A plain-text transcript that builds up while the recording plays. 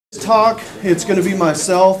Talk, it's going to be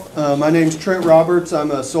myself. My name's Trent Roberts.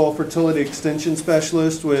 I'm a soil fertility extension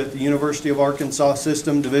specialist with the University of Arkansas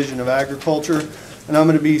System Division of Agriculture, and I'm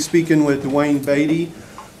going to be speaking with Dwayne Beatty.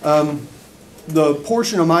 The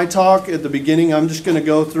portion of my talk at the beginning, I'm just going to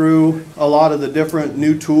go through a lot of the different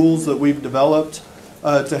new tools that we've developed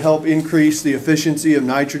to help increase the efficiency of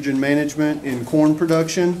nitrogen management in corn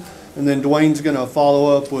production, and then Dwayne's going to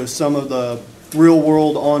follow up with some of the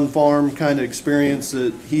real-world on-farm kind of experience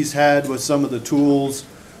that he's had with some of the tools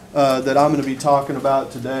that I'm going to be talking about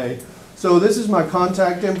today. So this is my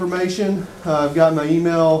contact information. I've got my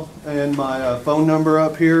email and my phone number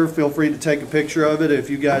up here. Feel free to take a picture of it if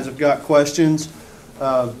you guys have got questions.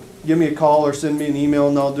 Give me a call or send me an email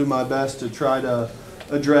and I'll do my best to try to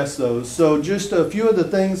address those. So just a few of the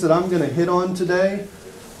things that I'm going to hit on today.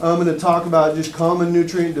 I'm going to talk about just common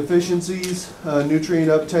nutrient deficiencies, nutrient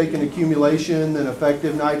uptake and accumulation, and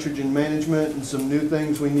effective nitrogen management, and some new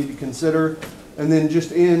things we need to consider. And then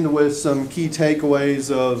just end with some key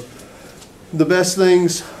takeaways of the best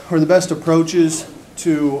things or the best approaches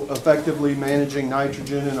to effectively managing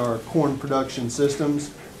nitrogen in our corn production systems.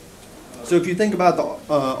 So if you think about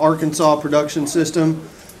the Arkansas production system,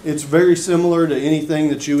 it's very similar to anything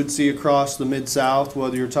that you would see across the Mid-South,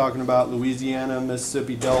 whether you're talking about Louisiana,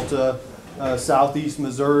 Mississippi Delta, Southeast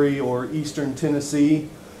Missouri, or Eastern Tennessee.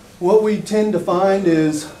 What we tend to find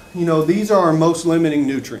is, these are our most limiting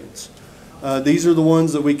nutrients. These are the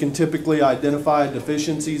ones that we can typically identify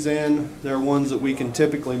deficiencies in. They're ones that we can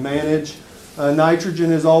typically manage.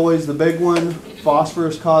 Nitrogen is always the big one.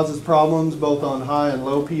 Phosphorus causes problems both on high and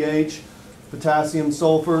low pH. Potassium,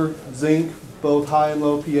 sulfur, zinc, both high and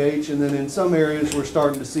low pH, and then in some areas we're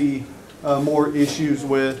starting to see more issues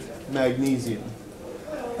with magnesium.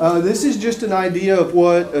 This is just an idea of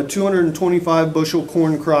what a 225 bushel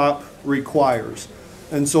corn crop requires.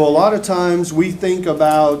 And so a lot of times we think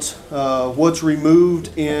about what's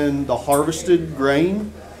removed in the harvested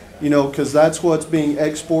grain, because that's what's being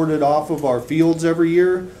exported off of our fields every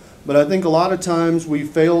year. But I think a lot of times we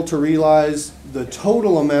fail to realize the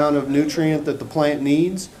total amount of nutrient that the plant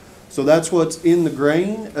needs. So that's what's in the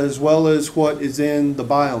grain as well as what is in the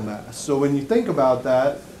biomass. So when you think about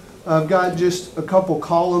that, I've got just a couple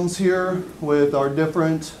columns here with our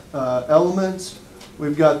different elements.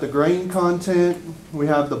 We've got the grain content, we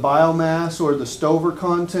have the biomass or the stover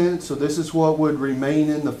content. So this is what would remain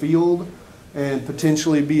in the field and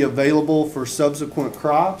potentially be available for subsequent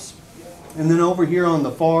crops. And then over here on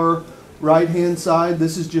the far right-hand side,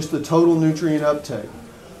 this is just the total nutrient uptake.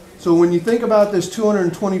 So when you think about this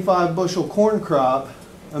 225 bushel corn crop,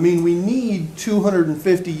 we need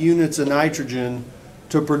 250 units of nitrogen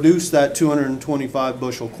to produce that 225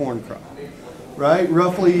 bushel corn crop, right?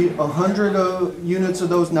 Roughly 100 units of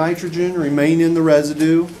those nitrogen remain in the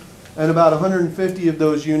residue, and about 150 of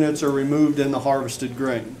those units are removed in the harvested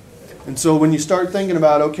grain. And so when you start thinking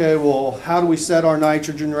about, okay, well, how do we set our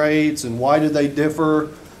nitrogen rates and why do they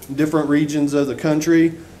differ in different regions of the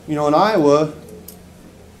country? In Iowa,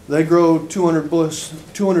 they grow 200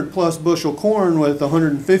 plus bushel corn with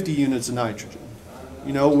 150 units of nitrogen.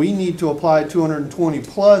 We need to apply 220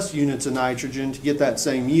 plus units of nitrogen to get that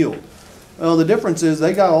same yield. Well, the difference is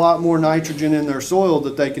they got a lot more nitrogen in their soil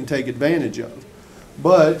that they can take advantage of.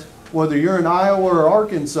 But whether you're in Iowa or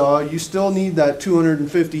Arkansas, you still need that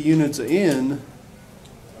 250 units of N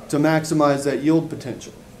to maximize that yield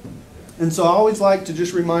potential. And so I always like to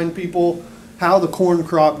just remind people how the corn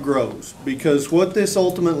crop grows, because what this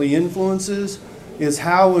ultimately influences is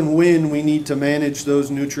how and when we need to manage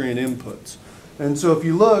those nutrient inputs. And so if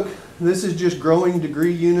you look, this is just growing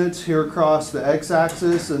degree units here across the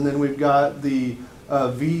x-axis, and then we've got the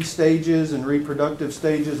V stages and reproductive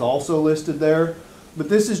stages also listed there. But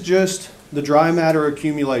this is just the dry matter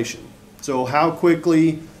accumulation. So how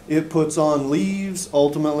quickly it puts on leaves,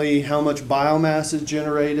 ultimately how much biomass is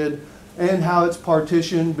generated, and how it's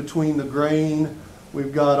partitioned between the grain.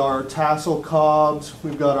 We've got our tassel cobs,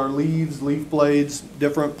 we've got our leaves, leaf blades,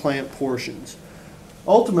 different plant portions.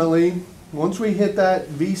 Ultimately, once we hit that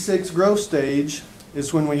V6 growth stage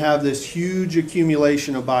is when we have this huge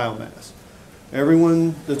accumulation of biomass.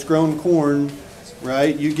 Everyone that's grown corn,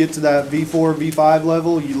 right, you get to that V4, V5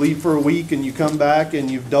 level, you leave for a week and you come back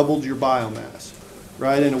and you've doubled your biomass,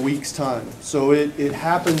 right, in a week's time. So it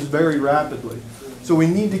happens very rapidly. So we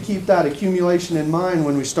need to keep that accumulation in mind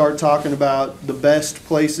when we start talking about the best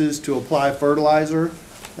places to apply fertilizer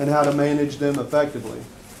and how to manage them effectively.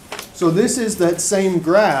 So this is that same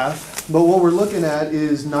graph, but what we're looking at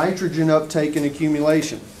is nitrogen uptake and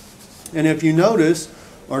accumulation. And if you notice,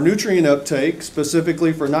 our nutrient uptake,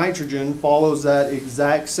 specifically for nitrogen, follows that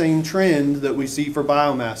exact same trend that we see for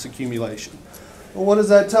biomass accumulation. Well, what does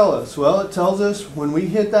that tell us? Well, it tells us when we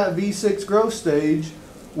hit that V6 growth stage,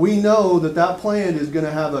 we know that that plant is going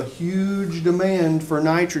to have a huge demand for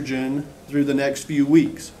nitrogen through the next few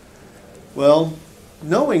weeks. Well,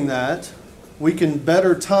 knowing that, we can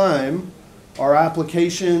better time our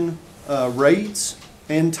application rates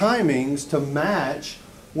and timings to match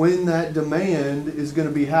when that demand is going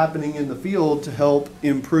to be happening in the field to help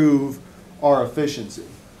improve our efficiency.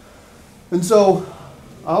 And so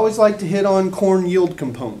I always like to hit on corn yield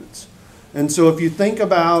components. And so if you think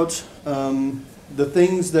about the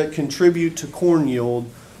things that contribute to corn yield,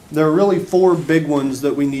 there are really four big ones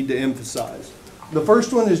that we need to emphasize. The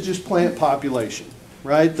first one is just plant population,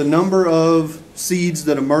 right? The number of seeds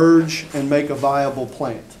that emerge and make a viable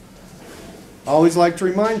plant. I always like to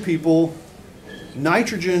remind people,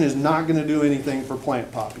 nitrogen is not going to do anything for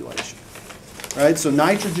plant population, right? So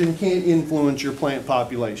nitrogen can't influence your plant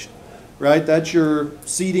population, right? That's your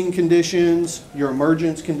seeding conditions, your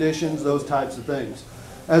emergence conditions, those types of things.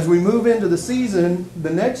 As we move into the season,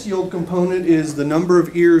 the next yield component is the number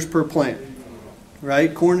of ears per plant,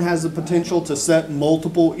 right? Corn has the potential to set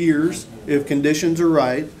multiple ears if conditions are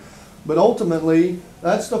right, but ultimately,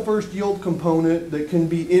 that's the first yield component that can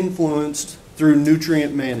be influenced through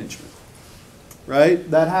nutrient management. Right?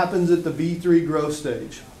 That happens at the V3 growth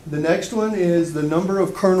stage. The next one is the number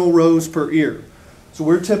of kernel rows per ear. So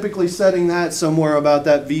we're typically setting that somewhere about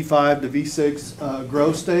that V5 to V6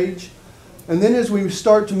 growth stage. And then as we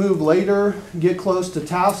start to move later, get close to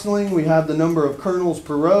tasseling, we have the number of kernels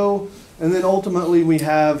per row, and then ultimately we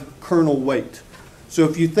have kernel weight. So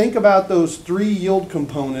if you think about those three yield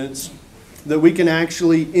components that we can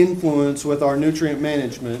actually influence with our nutrient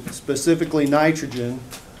management, specifically nitrogen,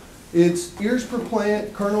 it's ears per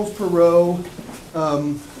plant, kernels per row,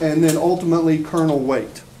 and then ultimately kernel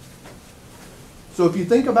weight. So if you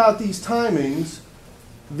think about these timings,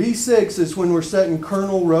 V6 is when we're setting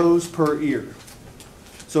kernel rows per ear.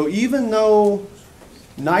 So even though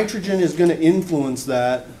nitrogen is going to influence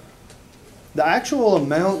that, the actual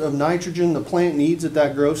amount of nitrogen the plant needs at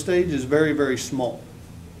that growth stage is very, very small.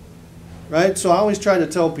 Right? So I always try to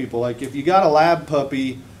tell people, like, if you got a lab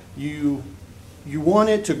puppy, you want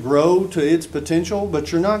it to grow to its potential,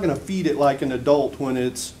 but you're not going to feed it like an adult when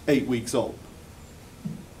it's 8 weeks old.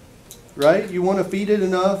 Right? You want to feed it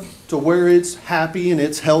enough to where it's happy and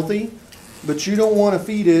it's healthy, but you don't want to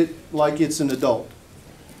feed it like it's an adult.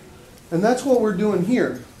 And that's what we're doing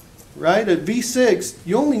here. Right? At V6,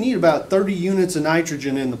 you only need about 30 units of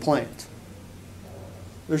nitrogen in the plant.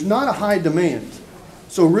 There's not a high demand.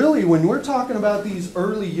 So really, when we're talking about these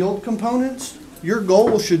early yield components, your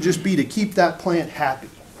goal should just be to keep that plant happy,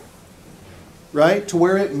 right? To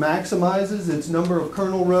where it maximizes its number of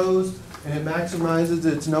kernel rows and it maximizes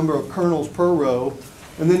its number of kernels per row.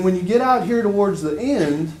 And then when you get out here towards the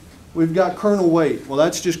end, we've got kernel weight. Well,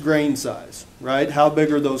 that's just grain size, right? How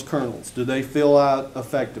big are those kernels? Do they fill out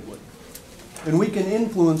effectively? And we can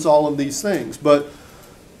influence all of these things. But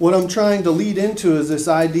what I'm trying to lead into is this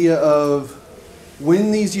idea of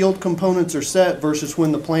when these yield components are set versus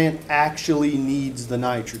when the plant actually needs the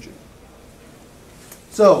nitrogen.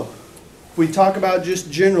 So, if we talk about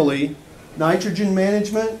just generally, nitrogen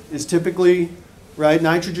management is typically, right,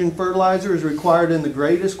 nitrogen fertilizer is required in the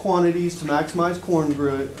greatest quantities to maximize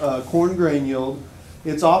corn grain yield.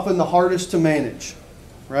 It's often the hardest to manage,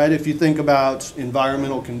 right? If you think about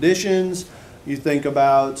environmental conditions, you think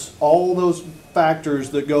about all those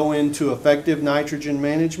factors that go into effective nitrogen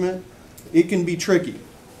management, it can be tricky,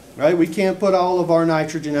 right? We can't put all of our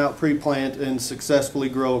nitrogen out pre-plant and successfully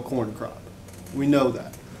grow a corn crop. We know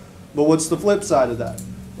that. But what's the flip side of that?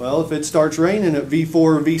 Well, if it starts raining at V4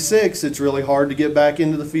 or V6, it's really hard to get back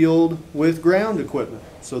into the field with ground equipment.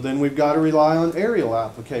 So then we've got to rely on aerial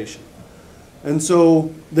application. And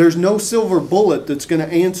so there's no silver bullet that's going to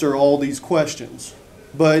answer all these questions.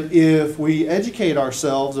 But if we educate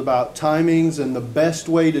ourselves about timings and the best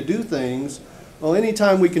way to do things, well,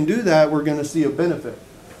 anytime we can do that, we're going to see a benefit.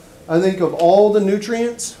 I think of all the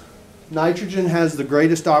nutrients, nitrogen has the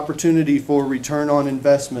greatest opportunity for return on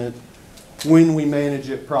investment when we manage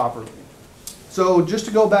it properly. So just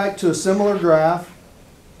to go back to a similar graph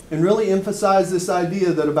and really emphasize this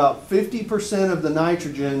idea that about 50% of the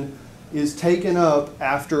nitrogen is taken up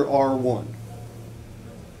after R1.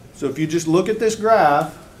 So if you just look at this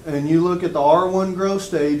graph and you look at the R1 growth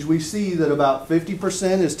stage, we see that about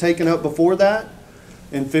 50% is taken up before that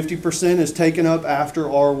and 50% is taken up after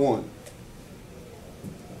R1.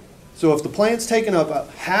 So if the plant's taken up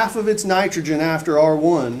half of its nitrogen after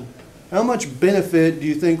R1, how much benefit do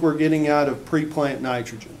you think we're getting out of pre-plant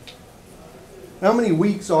nitrogen? How many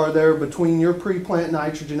weeks are there between your pre-plant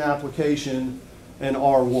nitrogen application and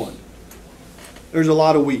R1? there's a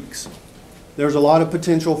lot of weeks. There's a lot of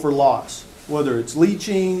potential for loss, whether it's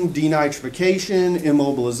leaching, denitrification,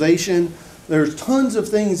 immobilization. There's tons of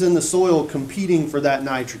things in the soil competing for that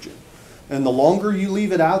nitrogen. And the longer you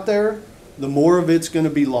leave it out there, the more of it's going to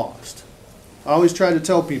be lost. I always try to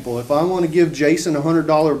tell people, if I want to give Jason a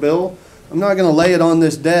 $100 bill, I'm not going to lay it on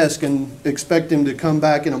this desk and expect him to come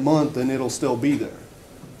back in a month and it'll still be there.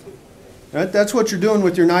 Right? That's what you're doing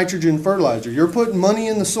with your nitrogen fertilizer. You're putting money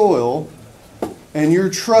in the soil and you're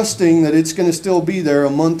trusting that it's going to still be there a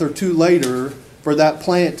month or two later for that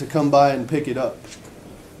plant to come by and pick it up.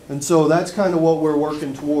 And so that's kind of what we're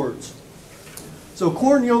working towards. So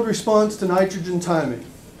corn yield response to nitrogen timing.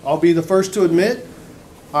 I'll be the first to admit,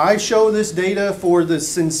 I show this data for the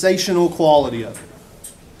sensational quality of it.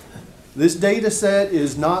 This data set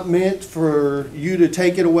is not meant for you to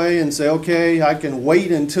take it away and say, okay, I can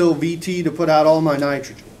wait until VT to put out all my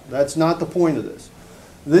nitrogen. That's not the point of this.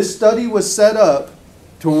 This study was set up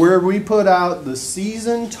to where we put out the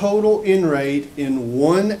season total in rate in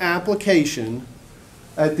one application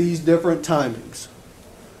at these different timings.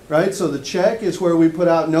 Right? So the check is where we put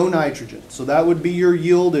out no nitrogen. So that would be your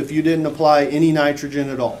yield if you didn't apply any nitrogen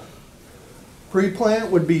at all.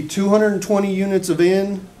 Pre-plant would be 220 units of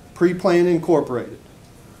N, pre-plant incorporated.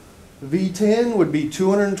 V10 would be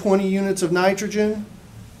 220 units of nitrogen,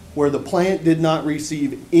 where the plant did not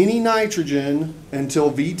receive any nitrogen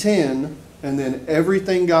until V10, and then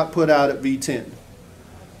everything got put out at V10.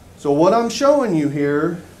 So what I'm showing you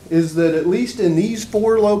here is that at least in these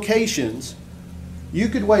 4 locations, you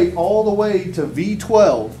could wait all the way to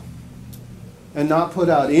V12 and not put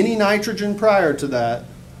out any nitrogen prior to that,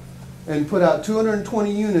 and put out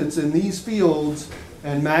 220 units in these fields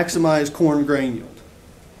and maximize corn grain yield.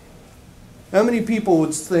 How many people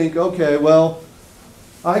would think, okay, well,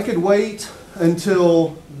 I could wait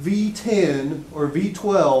until V10 or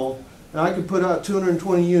V12 and I could put out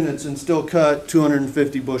 220 units and still cut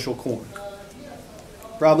 250 bushel corn?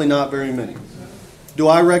 Probably not very many. Do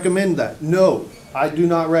I recommend that? No, I do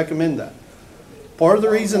not recommend that. Part of the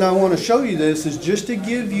reason I want to show you this is just to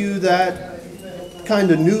give you that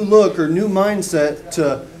kind of new look or new mindset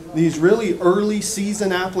to these really early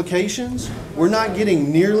season applications. We're not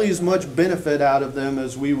getting nearly as much benefit out of them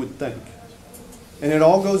as we would think. And it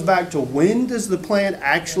all goes back to, when does the plant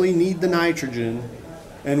actually need the nitrogen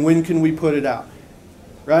and when can we put it out?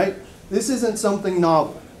 Right? This isn't something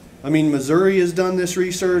novel. I mean, Missouri has done this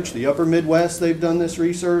research, the upper Midwest, they've done this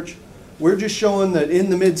research. We're just showing that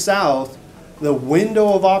in the Mid-South, the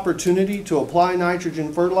window of opportunity to apply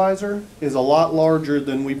nitrogen fertilizer is a lot larger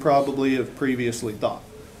than we probably have previously thought.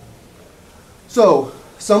 So,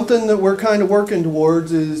 something that we're kind of working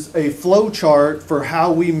towards is a flow chart for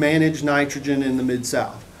how we manage nitrogen in the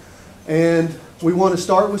Mid-South. And we want to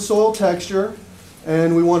start with soil texture,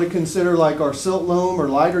 and we want to consider like our silt loam or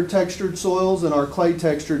lighter textured soils and our clay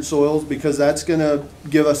textured soils, because that's going to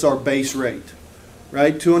give us our base rate,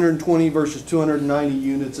 right? 220 versus 290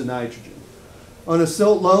 units of nitrogen. On a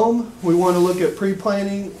silt loam, we want to look at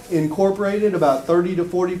pre-planting incorporated about 30 to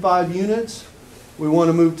 45 units. We want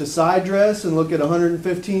to move to side dress and look at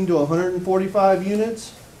 115 to 145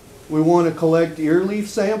 units. We want to collect ear leaf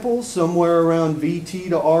samples somewhere around VT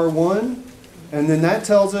to R1. And then that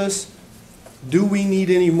tells us, do we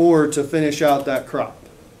need any more to finish out that crop?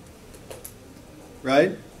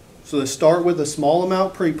 Right? So let's start with a small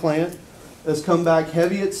amount pre-plant. Let's come back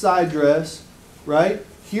heavy at side dress, right?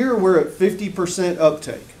 Here we're at 50%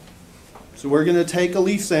 uptake. So we're going to take a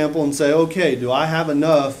leaf sample and say, okay, do I have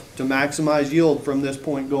enough to maximize yield from this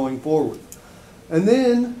point going forward? And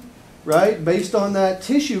then, right, based on that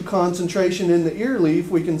tissue concentration in the ear leaf,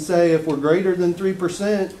 we can say if we're greater than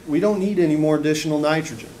 3%, we don't need any more additional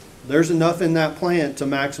nitrogen. There's enough in that plant to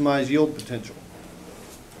maximize yield potential.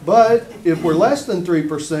 But if we're less than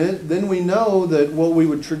 3%, then we know that what we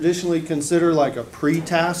would traditionally consider like a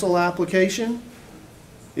pre-tassel application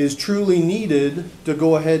is truly needed to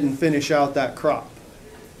go ahead and finish out that crop.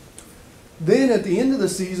 Then at the end of the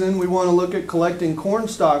season, we want to look at collecting corn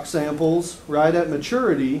stalk samples right at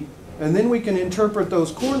maturity, and then we can interpret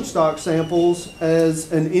those corn stalk samples as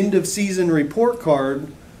an end of season report card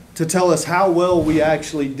to tell us how well we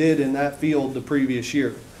actually did in that field the previous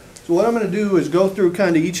year. So what I'm going to do is go through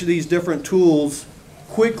kind of each of these different tools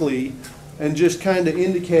quickly and just kind of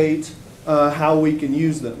indicate how we can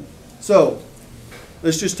use them. So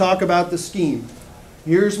let's just talk about the scheme.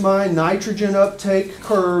 Here's my nitrogen uptake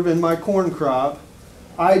curve in my corn crop.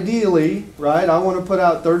 Ideally, right, I want to put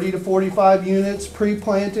out 30 to 45 units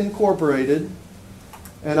pre-plant incorporated,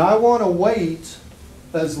 and I want to wait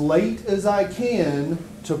as late as I can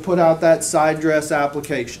to put out that side dress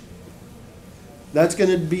application. That's going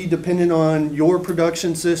to be dependent on your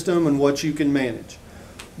production system and what you can manage.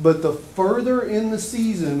 But the further in the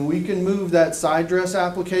season we can move that side dress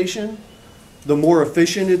application, the more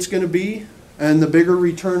efficient it's going to be and the bigger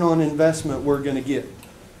return on investment we're going to get.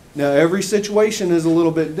 Now every situation is a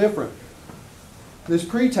little bit different. This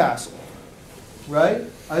pre-tassel, right?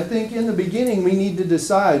 I think in the beginning we need to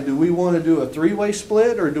decide, do we want to do a three-way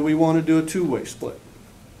split or do we want to do a two-way split?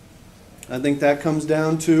 I think that comes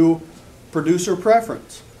down to producer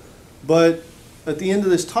preference. But at the end of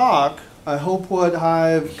this talk, I hope what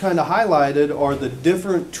I've kind of highlighted are the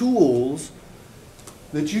different tools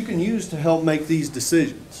that you can use to help make these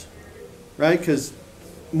decisions, right? Because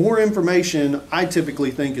more information, I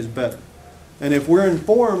typically think, is better. And if we're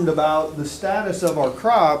informed about the status of our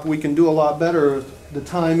crop, we can do a lot better with the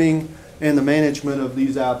timing and the management of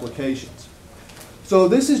these applications. So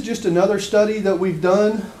this is just another study that we've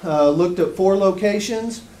done, looked at 4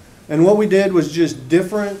 locations, and what we did was just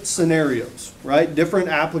different scenarios, right? Different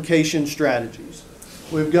application strategies.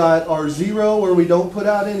 We've got our 0 where we don't put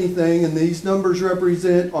out anything, and these numbers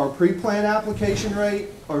represent our pre-plant application rate,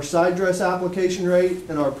 our side dress application rate,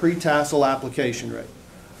 and our pre-tassel application rate.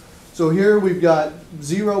 So here we've got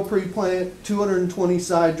 0 pre-plant, 220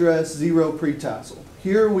 side dress, 0 pre-tassel.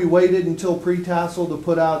 Here we waited until pre-tassel to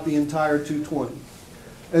put out the entire 220.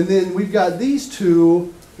 And then we've got these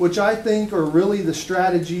two, which I think are really the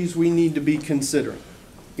strategies we need to be considering.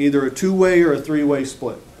 Either a 2-way or a 3-way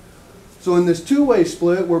split. So in this 2-way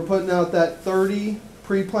split, we're putting out that 30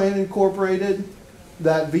 pre-plant incorporated,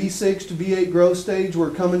 that V6 to V8 growth stage.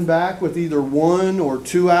 We're coming back with either 1 or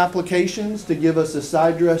 2 applications to give us a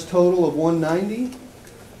side dress total of 190.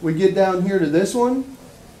 We get down here to this one.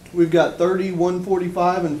 We've got 30,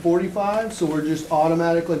 145, and 45, so we're just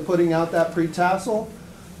automatically putting out that pre-tassel.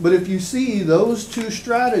 But if you see, those 2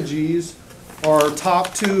 strategies are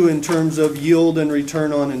top 2 in terms of yield and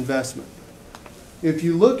return on investment. If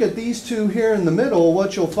you look at these 2 here in the middle,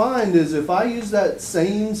 what you'll find is if I use that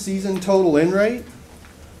same season total in rate,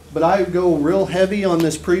 but I go real heavy on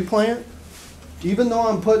this pre-plant, even though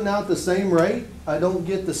I'm putting out the same rate, I don't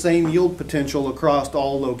get the same yield potential across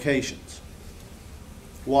all locations.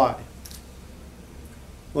 Why?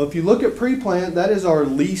 Well, if you look at pre-plant, that is our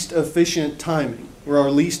least efficient timing, or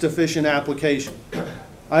our least efficient application.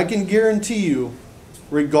 I can guarantee you,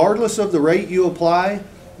 regardless of the rate you apply,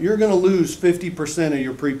 you're going to lose 50% of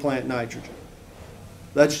your pre-plant nitrogen.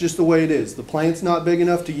 That's just the way it is. The plant's not big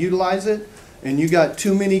enough to utilize it, and you got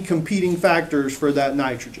too many competing factors for that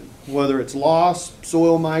nitrogen, whether it's loss,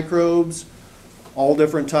 soil microbes, all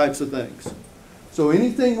different types of things. So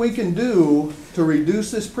anything we can do to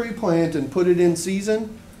reduce this pre-plant and put it in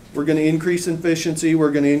season, we're going to increase efficiency,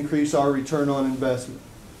 we're going to increase our return on investment.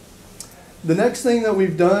 The next thing that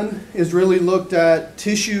we've done is really looked at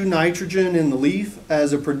tissue nitrogen in the leaf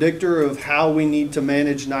as a predictor of how we need to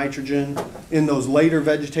manage nitrogen in those later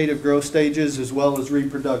vegetative growth stages as well as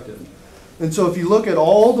reproductive. And so if you look at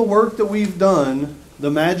all the work that we've done, the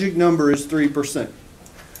magic number is 3%.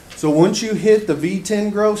 So once you hit the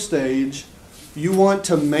V10 growth stage, you want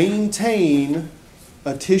to maintain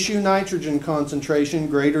a tissue nitrogen concentration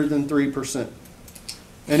greater than 3%.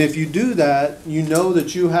 And if you do that, you know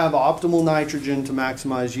that you have optimal nitrogen to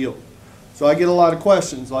maximize yield. So I get a lot of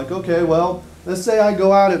questions like, okay, well, let's say I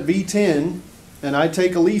go out at V10 and I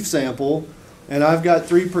take a leaf sample and I've got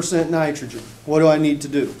 3% nitrogen. What do I need to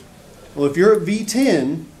do? Well, if you're at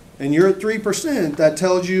V10 and you're at 3%, that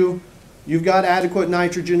tells you you've got adequate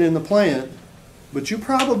nitrogen in the plant, but you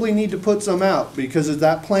probably need to put some out because as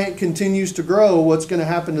that plant continues to grow, what's going to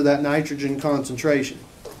happen to that nitrogen concentration?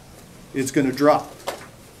 It's going to drop,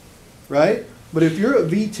 right? But if you're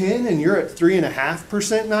at V10 and you're at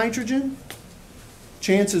 3.5% nitrogen,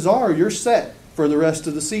 chances are you're set for the rest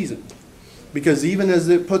of the season. Because even as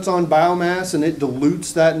it puts on biomass and it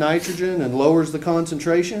dilutes that nitrogen and lowers the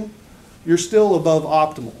concentration, you're still above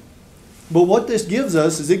optimal. But what this gives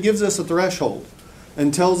us is it gives us a threshold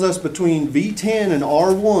and tells us between V10 and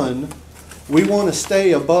R1, we want to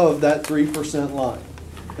stay above that 3% line.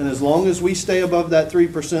 And as long as we stay above that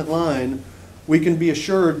 3% line, we can be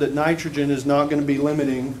assured that nitrogen is not going to be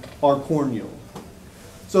limiting our corn yield.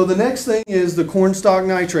 So the next thing is the corn stalk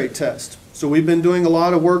nitrate test. So we've been doing a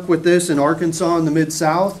lot of work with this in Arkansas and the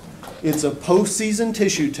Mid-South. It's a post-season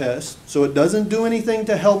tissue test, so it doesn't do anything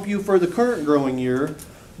to help you for the current growing year,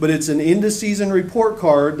 but it's an end-of-season report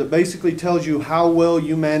card that basically tells you how well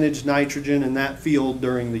you manage nitrogen in that field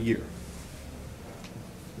during the year.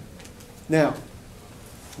 Now,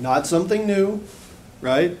 not something new,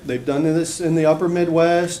 right? They've done this in the upper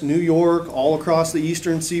Midwest, New York, all across the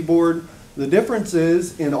eastern seaboard. The difference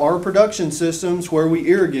is in our production systems where we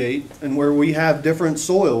irrigate and where we have different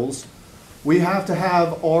soils, we have to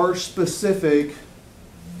have our specific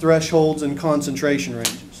thresholds and concentration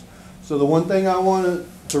ranges. So the one thing I want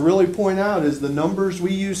to really point out is the numbers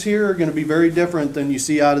we use here are going to be very different than you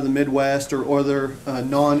see out of the Midwest or other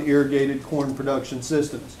non-irrigated corn production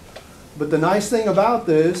systems. But the nice thing about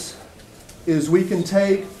this is we can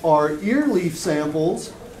take our ear leaf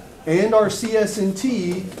samples and our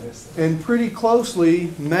CS&T and pretty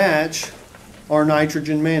closely match our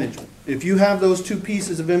nitrogen management. If you have those two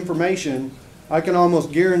pieces of information, I can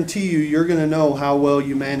almost guarantee you're going to know how well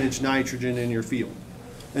you manage nitrogen in your field.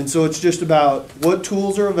 And so it's just about what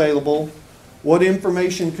tools are available, what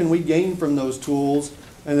information can we gain from those tools,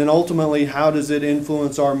 and then ultimately how does it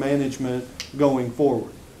influence our management going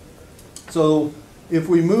forward. So if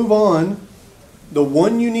we move on, the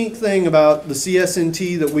one unique thing about the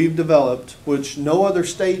CS&T that we've developed, which no other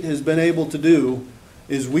state has been able to do,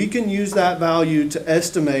 is we can use that value to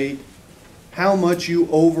estimate how much you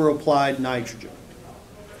over-applied nitrogen.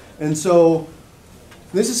 And so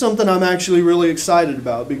this is something I'm actually really excited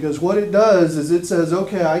about, because what it does is it says,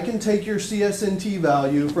 okay, I can take your CS&T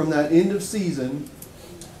value from that end of season,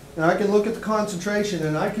 and I can look at the concentration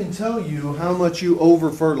and I can tell you how much you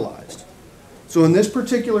over-fertilized. So in this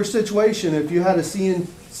particular situation, if you had a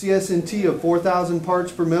CS&T of 4,000 parts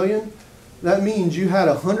per million, that means you had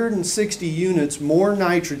 160 units more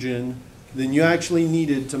nitrogen than you actually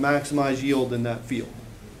needed to maximize yield in that field.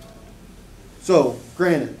 So,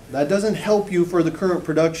 granted, that doesn't help you for the current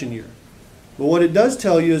production year. But what it does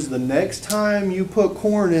tell you is the next time you put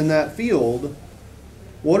corn in that field,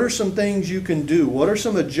 what are some things you can do? What are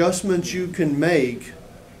some adjustments you can make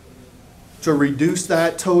to reduce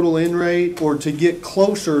that total in rate or to get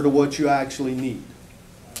closer to what you actually need?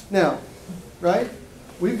 Now, right?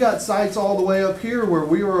 We've got sites all the way up here where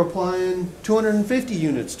we were applying 250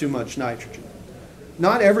 units too much nitrogen.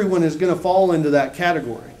 Not everyone is going to fall into that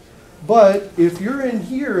category. But if you're in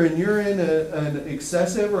here and you're in an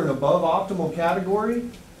excessive or an above optimal category,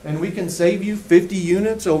 and we can save you 50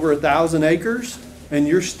 units over 1,000 acres, and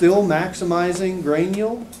you're still maximizing grain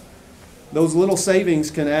yield, those little savings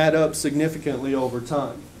can add up significantly over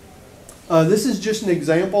time. This is just an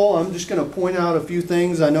example. I'm just going to point out a few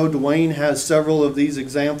things. I know Dwayne has several of these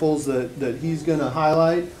examples that he's going to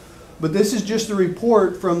highlight. But this is just a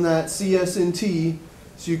report from that CS&T.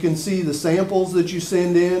 So you can see the samples that you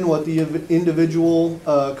send in, what the individual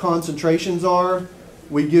concentrations are.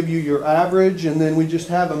 We give you your average, and then we just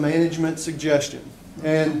have a management suggestion.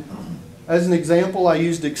 And as an example, I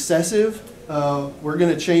used excessive. We're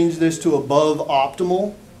going to change this to above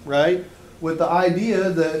optimal, right? With the idea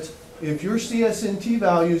that if your CS&T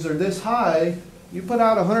values are this high, you put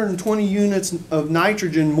out 120 units of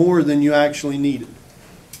nitrogen more than you actually needed.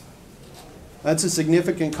 That's a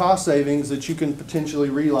significant cost savings that you can potentially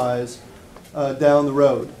realize down the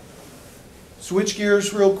road. Switch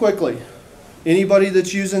gears real quickly. Anybody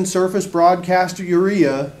that's using surface broadcaster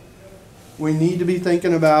urea, we need to be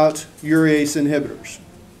thinking about urease inhibitors.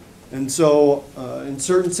 And so in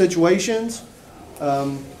certain situations,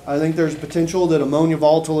 I think there's potential that ammonia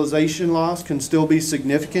volatilization loss can still be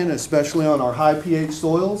significant, especially on our high pH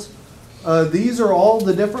soils. These are all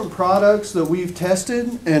the different products that we've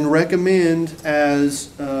tested and recommend as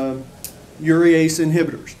urease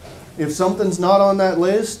inhibitors. If something's not on that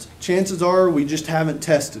list, chances are we just haven't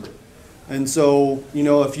tested it. And so, you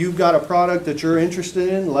know, if you've got a product that you're interested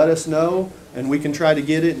in, let us know and we can try to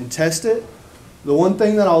get it and test it. The one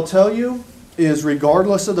thing that I'll tell you is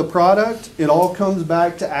regardless of the product, it all comes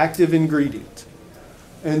back to active ingredient.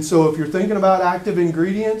 And so if you're thinking about active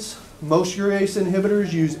ingredients, most urease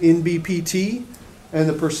inhibitors use NBPT, and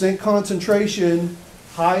the percent concentration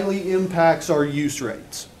highly impacts our use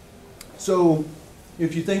rates. So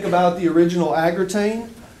if you think about the original Agritane,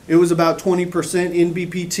 it was about 20%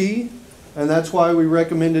 NBPT, and that's why we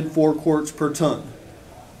recommended 4 quarts per ton.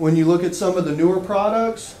 When you look at some of the newer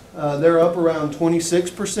products, they're up around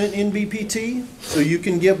 26% NBPT, so you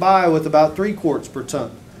can get by with about 3 quarts per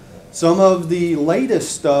ton. Some of the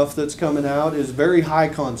latest stuff that's coming out is very high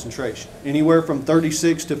concentration, anywhere from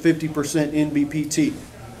 36 to 50% NBPT.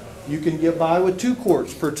 You can get by with 2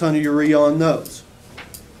 quarts per ton of urea on those,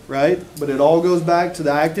 right? But it all goes back to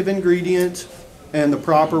the active ingredient and the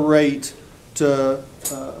proper rate to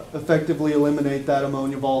effectively eliminate that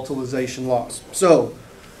ammonia volatilization loss. So,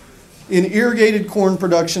 in irrigated corn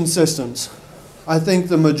production systems, I think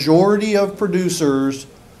the majority of producers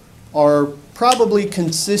are probably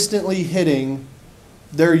consistently hitting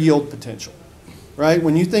their yield potential, right?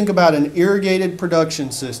 When you think about an irrigated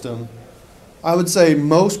production system, I would say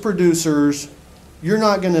most producers you're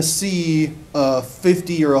not going to see a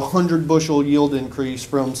 50 or 100 bushel yield increase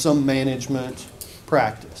from some management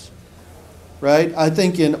practice, right? I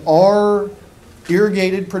think in our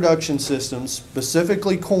irrigated production systems,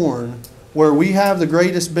 specifically corn, where we have the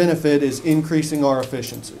greatest benefit is increasing our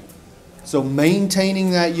efficiency. So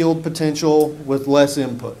maintaining that yield potential with less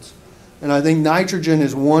inputs. And I think nitrogen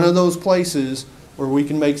is one of those places where we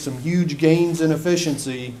can make some huge gains in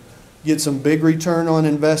efficiency, get some big return on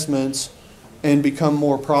investments, and become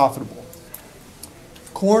more profitable.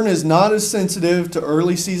 Corn is not as sensitive to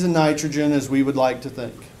early season nitrogen as we would like to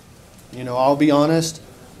think. You know, I'll be honest,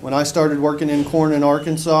 when I started working in corn in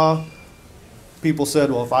Arkansas, people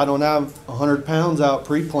said, well, if I don't have 100 pounds out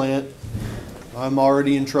pre-plant, I'm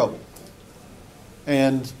already in trouble.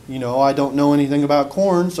 And, you know, I don't know anything about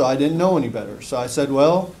corn, so I didn't know any better. So I said,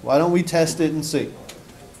 well, why don't we test it and see?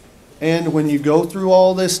 And when you go through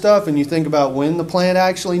all this stuff and you think about when the plant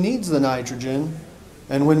actually needs the nitrogen,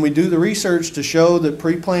 and when we do the research to show that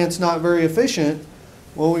pre-plant's not very efficient,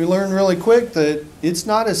 well, we learn really quick that it's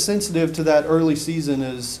not as sensitive to that early season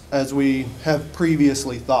as we have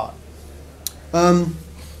previously thought.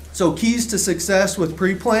 So keys to success with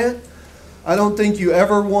pre-plant, I don't think you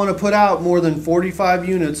ever want to put out more than 45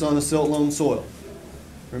 units on a silt-loam soil.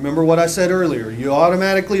 Remember what I said earlier, you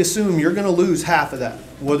automatically assume you're going to lose half of that,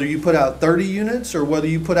 whether you put out 30 units or whether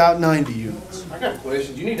you put out 90 units. I got a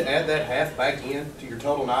question. Do you need to add that half back in to your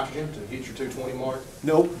total nitrogen to hit your 220 mark?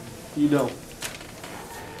 Nope, you don't.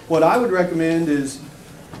 What I would recommend is,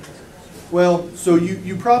 well, so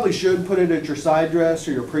you probably should put it at your side dress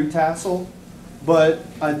or your pre-tassel, but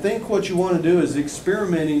I think what you want to do is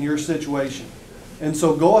experiment in your situation. And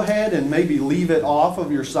so go ahead and maybe leave it off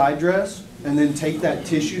of your side dress and then take that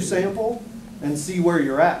tissue sample and see where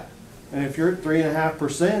you're at. And if you're at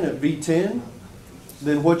 3.5% at V10,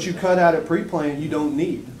 then what you cut out at pre-plant you don't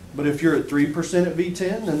need. But if you're at 3% at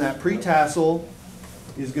V10, then that pre-tassel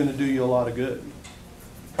is going to do you a lot of good.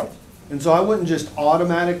 And so I wouldn't just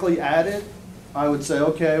automatically add it. I would say,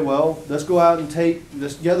 okay, well, let's go out and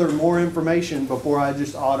let's gather more information before I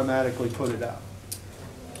just automatically put it out.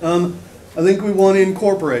 I think we want to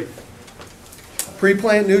incorporate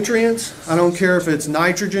pre-plant nutrients. I don't care if it's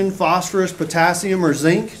nitrogen, phosphorus, potassium, or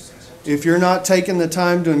zinc. If you're not taking the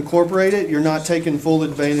time to incorporate it, you're not taking full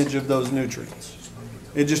advantage of those nutrients.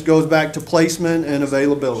 It just goes back to placement and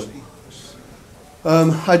availability.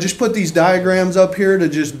 I just put these diagrams up here to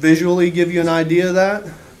just visually give you an idea of that.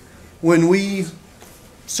 When we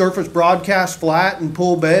surface broadcast flat and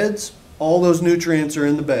pull beds, all those nutrients are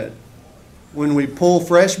in the bed. When we pull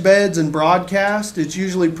fresh beds and broadcast, it's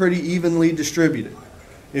usually pretty evenly distributed.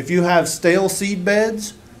 If you have stale seed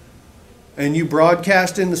beds and you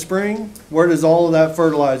broadcast in the spring, where does all of that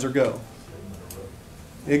fertilizer go?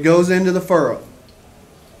 It goes into the furrow.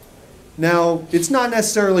 Now, it's not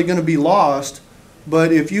necessarily going to be lost,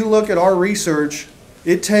 but if you look at our research,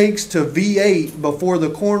 it takes to V8 before the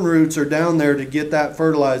corn roots are down there to get that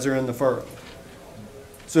fertilizer in the furrow.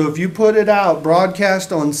 So if you put it out,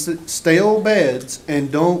 broadcast on stale beds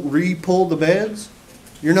and don't re-pull the beds,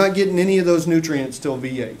 you're not getting any of those nutrients till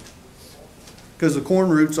V8 because the corn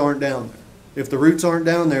roots aren't down there. If the roots aren't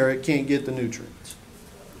down there, it can't get the nutrients.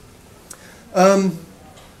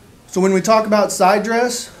 So when we talk about side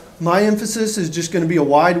dress, my emphasis is just going to be a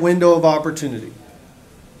wide window of opportunity.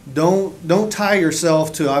 Don't tie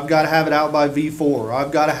yourself to, I've got to have it out by V4, or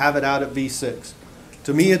I've got to have it out at V6.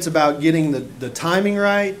 To me, it's about getting the timing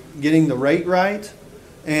right, getting the rate right.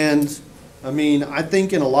 And I mean, I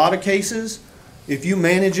think in a lot of cases, if you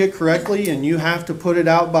manage it correctly and you have to put it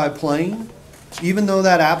out by plane, even though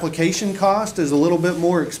that application cost is a little bit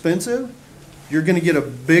more expensive, you're going to get a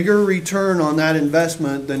bigger return on that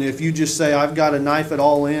investment than if you just say, I've got to knife it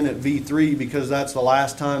all in at V3 because that's the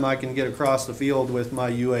last time I can get across the field with my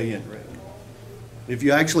UAN rig. If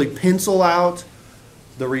you actually pencil out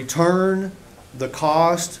the return, the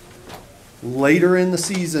cost, later in the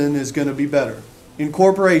season is going to be better.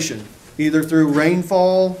 Incorporation, either through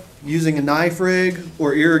rainfall, using a knife rig,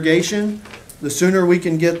 or irrigation, the sooner we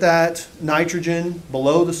can get that nitrogen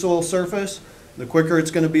below the soil surface, the quicker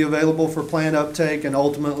it's going to be available for plant uptake, and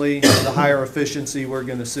ultimately the higher efficiency we're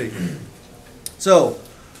going to see. So,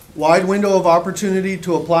 wide window of opportunity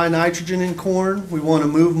to apply nitrogen in corn. We want to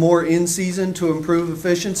move more in season to improve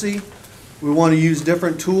efficiency. We want to use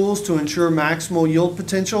different tools to ensure maximal yield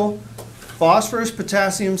potential. Phosphorus,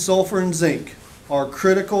 potassium, sulfur, and zinc are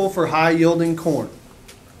critical for high yielding corn.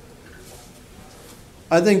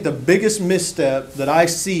 I think the biggest misstep that I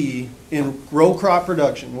see in row crop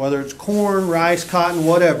production, whether it's corn, rice, cotton,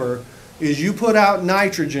 whatever, is you put out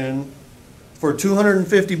nitrogen for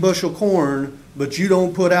 250 bushel corn but you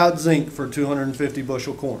don't put out zinc for 250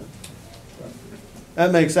 bushel corn.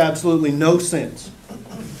 That makes absolutely no sense.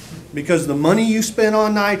 Because the money you spend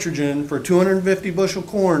on nitrogen for 250 bushel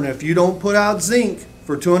corn, if you don't put out zinc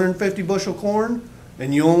for 250 bushel corn,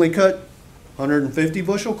 and you only cut 150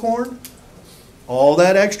 bushel corn, all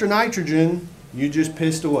that extra nitrogen you just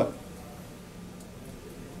pissed away.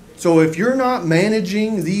 So if you're not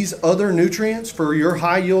managing these other nutrients for your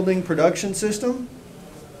high yielding production system,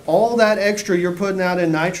 all that extra you're putting out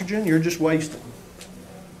in nitrogen, you're just wasting.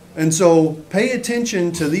 And so pay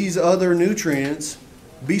attention to these other nutrients.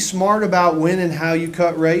 Be smart about when and how you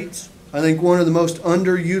cut rates. I think one of the most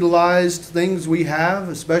underutilized things we have,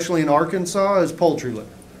 especially in Arkansas, is poultry litter.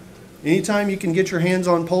 Anytime you can get your hands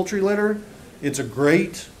on poultry litter, it's a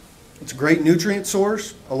great nutrient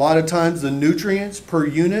source. A lot of times the nutrients per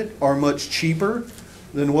unit are much cheaper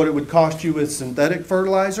than what it would cost you with synthetic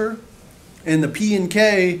fertilizer. And the P and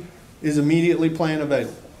K is immediately plant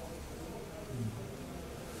available.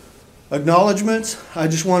 Acknowledgements. I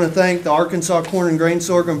just want to thank the Arkansas Corn and Grain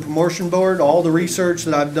Sorghum Promotion Board. All the research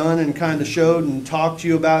that I've done and kind of showed and talked to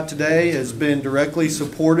you about today has been directly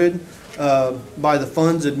supported by the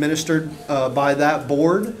funds administered by that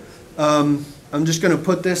board. I'm just going to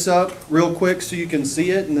put this up real quick so you can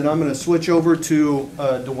see it, and then I'm going to switch over to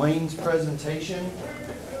Dwayne's presentation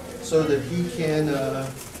so that he can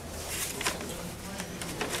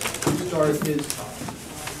start his talk.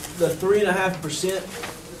 The 3.5%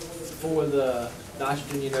 for the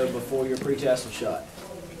nitrogen, before your pre-tassel shot.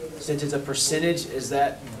 Since it's a percentage, is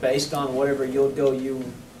that based on whatever yield goal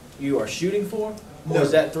you are shooting for? Or No. is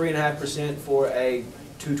that 3.5% for a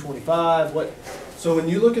 225? What? So when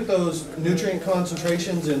you look at those nutrient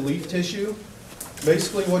concentrations in leaf tissue,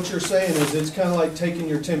 basically what you're saying is it's kind of like taking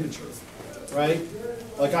your temperature, right?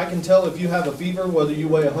 Like I can tell if you have a fever whether you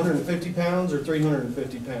weigh 150 pounds or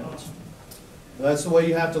 350 pounds. That's the way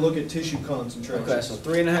you have to look at tissue concentration. Okay, so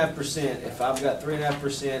 3.5%. If I've got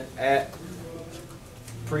 3.5% at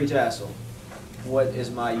pre-tassel, what is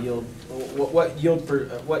my yield? What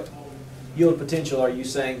yield potential are you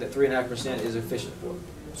saying that 3.5% is efficient for?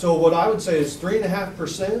 So what I would say is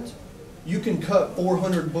 3.5%, you can cut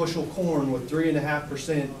 400 bushel corn with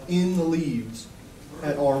 3.5% in the leaves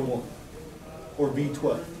at R1 or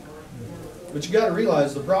B12. But you got to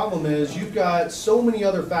realize the problem is you've got so many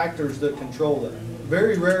other factors that control that.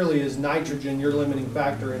 Very rarely is nitrogen your limiting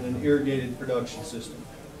factor in an irrigated production system.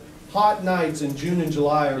 Hot nights in June and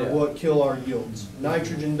July are what kill our yields.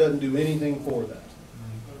 Nitrogen doesn't do anything for that.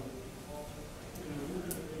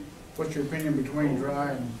 What's your opinion between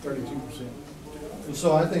dry and 32%?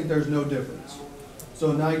 So I think there's no difference.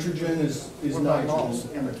 So nitrogen is What about nitrogen.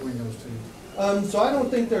 loss in between those two? So I don't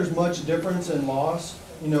think there's much difference in loss.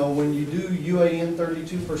 When you do UAN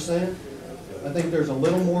 32%, I think there's a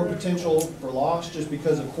little more potential for loss just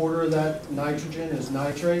because a quarter of that nitrogen is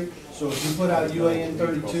nitrate. So if you put out UAN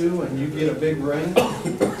 32 and you get a big rain,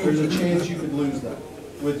 there's a chance you could lose that.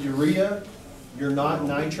 With urea, you're not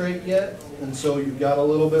nitrate yet, and so you've got a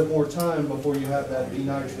little bit more time before you have that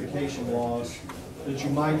denitrification loss that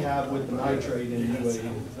you might have with the nitrate in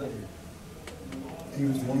UAN.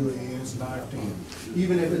 Even if UAN is knifed in.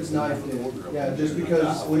 Even if it's knifed in, yeah, just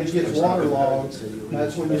because when it gets waterlogged,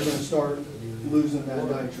 that's when you're going to start losing that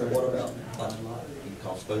nitrate. What about what you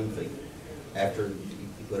call spoon feed? After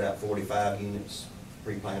you put out 45 units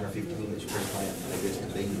pre-plant or 50 units pre-plant, I think it's to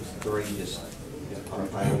be 3 just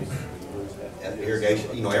 100 pounds at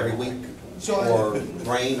irrigation, every week, or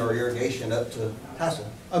rain or irrigation up to tassel.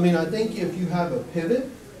 I mean, I think if you have a pivot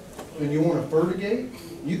and you want to fertigate,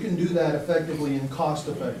 you can do that effectively and cost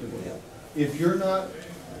effectively. If you're not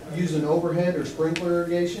using overhead or sprinkler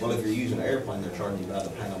irrigation. Well, if you're using an airplane, they're charging you by the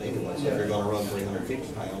pound anyway, so if you're gonna run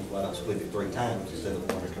 350 pounds, why not split it 3 times instead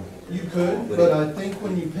of 1 or 2? You could, but I think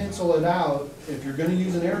when you pencil it out, if you're gonna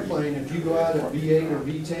use an airplane, if you go out at V8 or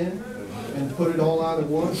V10 and put it all out at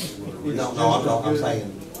once, it's I'm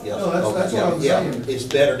saying, yes. No, that's what I'm saying. It's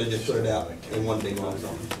better to just put it out in one big lump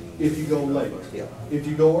sum. If you go late. Yeah. If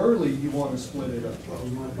you go early, you want to split it up.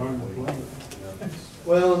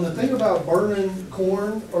 Well, and the thing about burning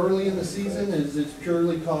corn early in the season is it's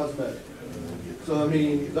purely cosmetic. So, I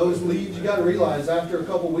mean, those leaves, you got to realize after a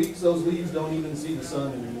couple weeks, those leaves don't even see the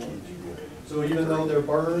sun anymore. So even though they're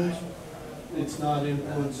burned, it's not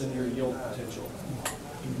influencing your yield potential.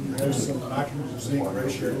 There's some nitrogen to zinc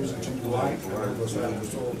ratios that you like, or those are the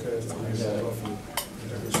soil tests.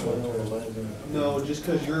 No, just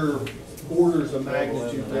because your orders of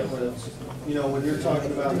magnitude difference. When you're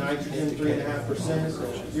talking about nitrogen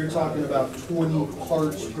 3.5%, you're talking about 20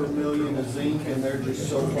 parts per million of zinc, and they're just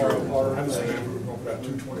so far apart. gonna put out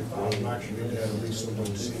 225 nitrogen, you need to have at least so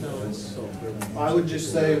much seed. I would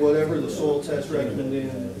just say whatever the soil test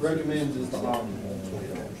recommends is the optimal.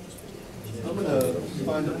 I'm gonna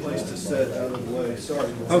find a place to set out of the way,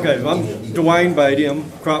 sorry. Okay, I'm Dwayne Beatty, I'm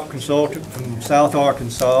a crop consultant from South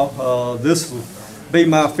Arkansas. This will be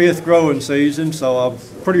my 5th growing season, so I'm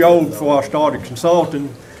pretty old before I started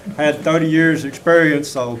consulting. Had 30 years experience,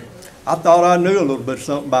 so I thought I knew a little bit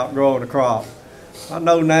something about growing a crop. I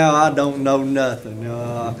know now I don't know nothing,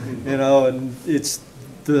 you know, and it's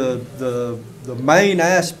the main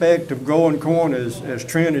aspect of growing corn, as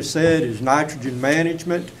Trent has said, is nitrogen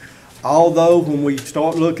management. Although when we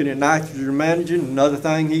start looking at nitrogen management, another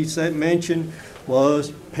thing he mentioned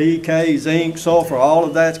was PK, zinc, sulfur, all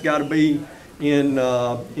of that's got to be in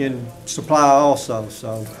supply also.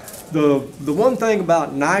 So the one thing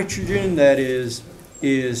about nitrogen that is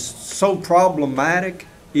so problematic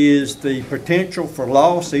is the potential for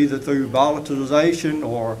loss, either through volatilization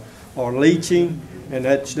or leaching, and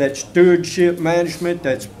that stewardship management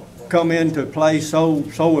that's come into play so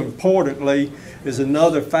importantly is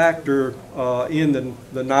another factor in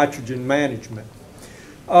the nitrogen management.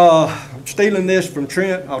 I'm stealing this from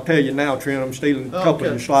Trent. I'll tell you now, Trent, I'm stealing a couple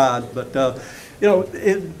of your slides, but you know,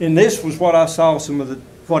 and this was what I saw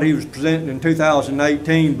what he was presenting in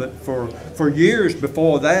 2018, but for years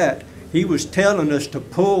before that, he was telling us to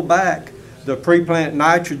pull back the pre-plant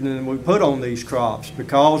nitrogen we put on these crops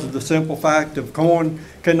because of the simple fact of corn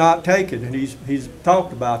cannot take it, and he's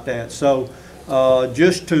talked about that. So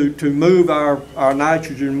just to move our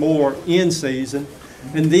nitrogen more in season.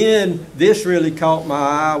 And then this really caught my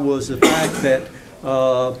eye was the fact that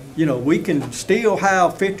you know, we can still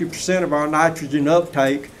have 50% of our nitrogen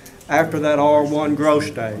uptake after that R1 growth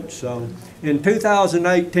stage. So in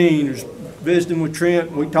 2018, visiting with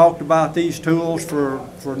Trent, we talked about these tools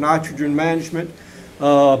for nitrogen management.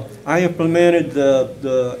 I implemented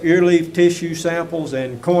the ear leaf tissue samples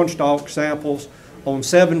and cornstalk samples on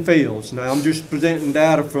 7 fields. Now I'm just presenting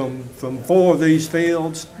data from 4 of these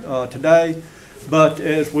fields today, but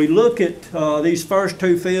as we look at these first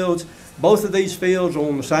 2 fields, both of these fields are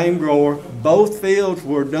on the same grower. Both fields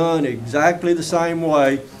were done exactly the same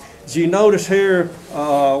way. As you notice here,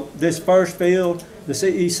 this first field, the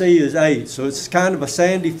CEC is 8, so it's kind of a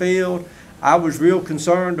sandy field. I was real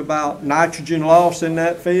concerned about nitrogen loss in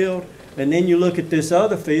that field. And then you look at this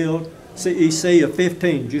other field, CEC of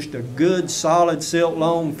 15, just a good solid silt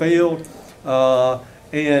loam field.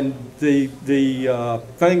 And the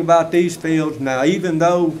thing about these fields now, even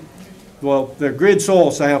though, well, they're grid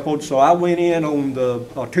soil sampled, so I went in on the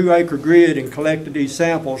 2-acre grid and collected these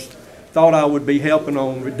samples, thought I would be helping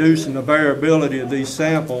on reducing the variability of these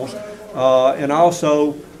samples. And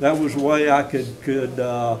also, that was a way I could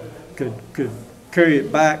carry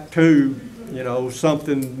it back to, you know,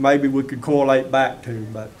 something maybe we could correlate back to.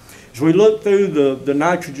 But as we look through the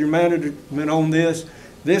nitrogen management on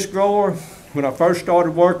this grower, when I first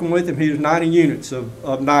started working with him, he was 90 units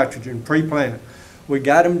of nitrogen pre-plant. We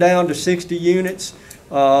got him down to 60 units,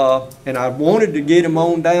 and I wanted to get him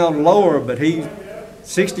on down lower, but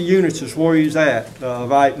 60 units is where he's at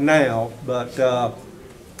right now. But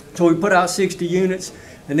so we put out 60 units,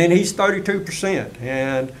 and then he's 32%.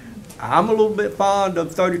 And I'm a little bit fond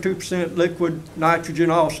of 32% liquid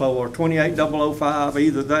nitrogen also, or 28005,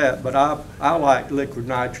 either that, but I like liquid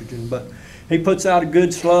nitrogen. But he puts out a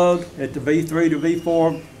good slug at the V3 to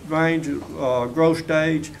V4 range growth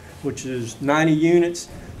stage, which is 90 units.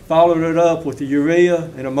 Followed it up with the urea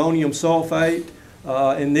and ammonium sulfate,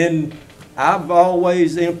 and then I've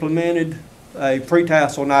always implemented a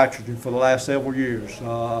pre-tassel nitrogen for the last several years.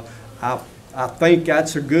 I think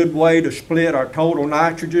that's a good way to split our total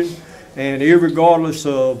nitrogen, and irregardless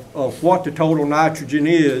of what the total nitrogen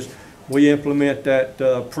is, we implement that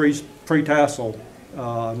pre-tassel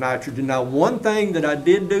nitrogen. Now, one thing that I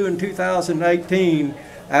did do in 2018,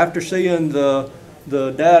 after seeing the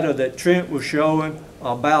data that Trent was showing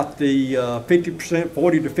about the 50%,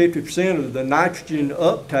 40 to 50% of the nitrogen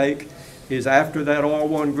uptake is after that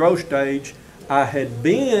R1 growth stage, I had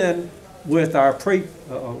been with our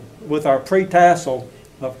pre-tassel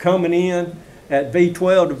of coming in at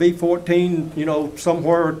V12 to V14, you know,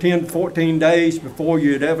 somewhere 10 to 14 days before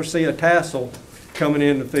you'd ever see a tassel coming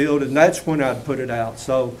in the field, and that's when I'd put it out.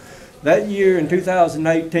 So that year in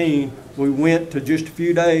 2018, we went to just a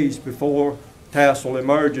few days before tassel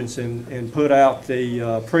emergence and put out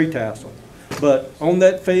the pre-tassel. But on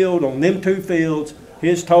that field, on them 2 fields,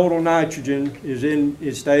 his total nitrogen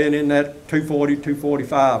is staying in that 240,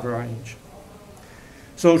 245 range.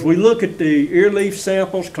 So as we look at the ear leaf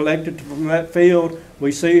samples collected from that field,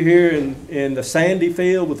 we see here in the sandy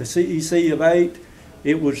field with the CEC of 8,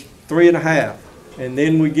 it was 3.5. and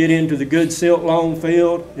then we get into the good silt loam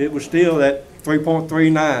field, it was still at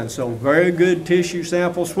 3.39. So very good tissue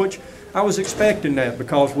samples, which I was expecting that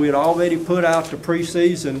because we had already put out the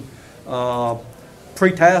preseason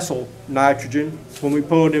pre-tassel nitrogen when we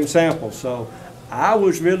pulled them samples. So I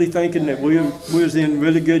was really thinking that we was in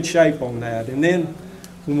really good shape on that. And then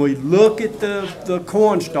when we look at the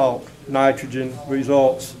cornstalk nitrogen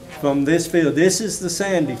results from this field, this is the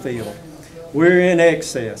sandy field. We're in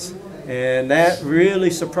excess. And that really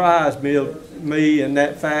surprised me in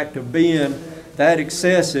that fact of being that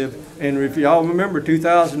excessive. And if y'all remember,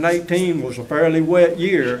 2018 was a fairly wet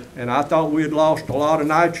year, and I thought we had lost a lot of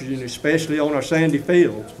nitrogen, especially on our sandy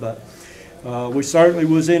fields. But we certainly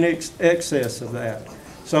was in excess of that.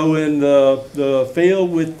 So in the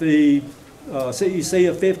field with the CEC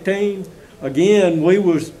of 15, again, we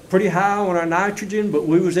was pretty high on our nitrogen, but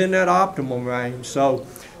we was in that optimum range. So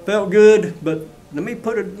felt good, but let me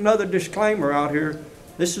put another disclaimer out here.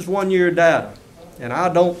 This is 1 year data, and I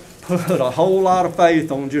don't put a whole lot of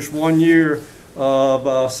faith on just 1 year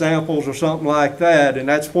of samples or something like that. And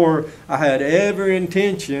that's where I had every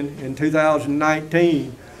intention in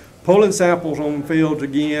 2019 pulling samples on fields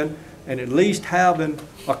again and at least having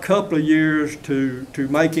a couple of years to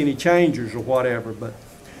make any changes or whatever. But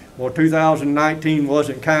well, 2019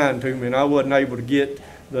 wasn't kind to me, and I wasn't able to get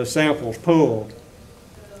the samples pulled.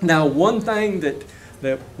 Now, one thing that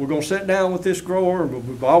we're going to sit down with this grower, but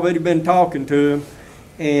we've already been talking to him,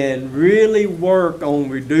 and really work on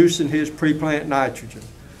reducing his pre-plant nitrogen.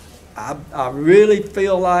 I really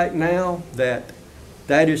feel like now that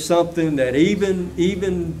is something that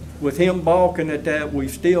even with him balking at that,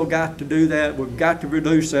 we've still got to do that. We've got to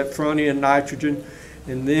reduce that front end nitrogen.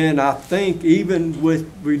 And then I think even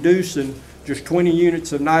with reducing just 20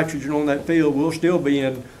 units of nitrogen on that field, we'll still be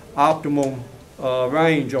in optimum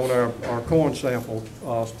range on our corn sample,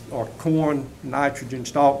 our corn nitrogen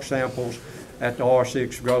stalk samples at the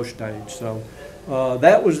R6 growth stage. So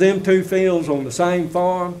that was them two fields on the same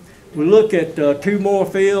farm. We look at two more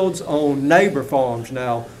fields on neighbor farms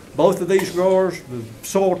now. Both of these growers, the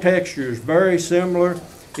soil texture is very similar.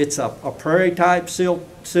 It's a prairie type silt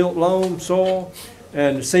loam soil,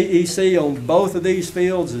 and the CEC on both of these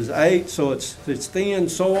fields is 8, so it's thin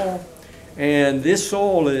soil, and this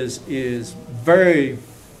soil is very,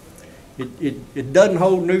 it doesn't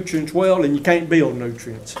hold nutrients well, and you can't build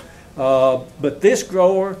nutrients. But this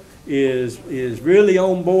grower is really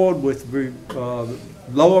on board with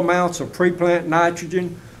low amounts of pre-plant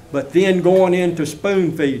nitrogen, but then going into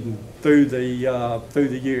spoon feeding through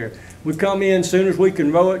the year. We come in as soon as we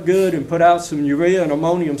can row it good and put out some urea and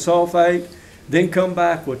ammonium sulfate, then come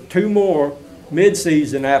back with 2 more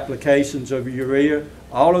mid-season applications of urea.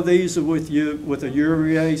 All of these are with a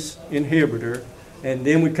urease inhibitor, and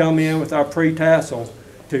then we come in with our pre-tassel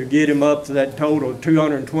to get him up to that total of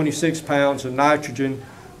 226 pounds of nitrogen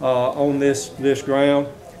on this ground.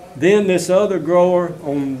 Then this other grower,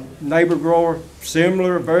 neighbor grower,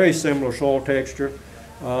 very similar soil texture.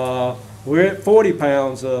 We're at 40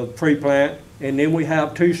 pounds of pre-plant, and then we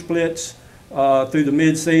have 2 splits through the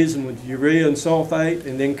mid-season with urea and sulfate,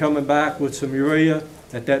 and then coming back with some urea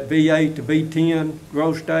at that V8 to V10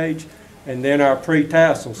 growth stage, and then our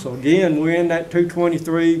pre-tassel. So again, we're in that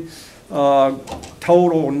 223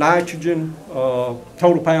 total nitrogen,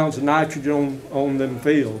 total pounds of nitrogen on them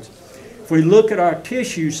fields. If we look at our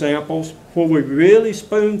tissue samples, where we really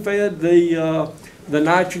spoon-fed the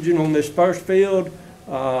nitrogen on this first field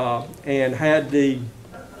and had the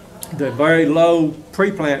very low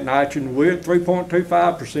pre-plant nitrogen, we're at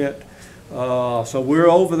 3.25%. So we're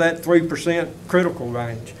over that 3% critical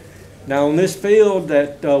range. Now on this field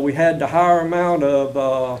that we had the higher amount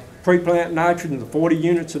of pre-plant nitrogen, the 40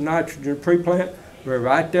 units of nitrogen pre-plant, we're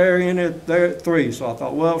right there at 3. So I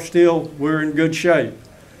thought, well, still we're in good shape.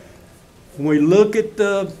 When we look at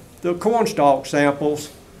the cornstalk samples,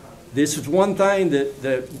 this is one thing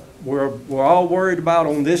that we're all worried about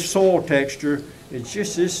on this soil texture. It's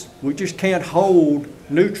just this, we just can't hold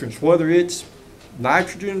nutrients, whether it's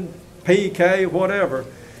nitrogen, PK, whatever.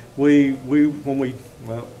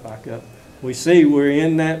 Back up. We see we're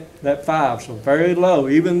in that 5, so very low.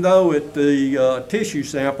 Even though at the tissue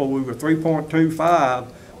sample we were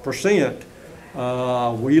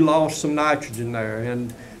 3.25%, we lost some nitrogen there.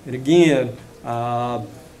 And again,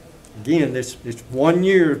 this 1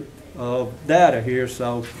 year of data here,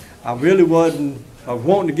 so I really wasn't. I was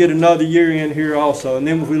wanting to get another year in here also. And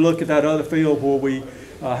then if we look at that other field where we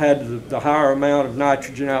had the higher amount of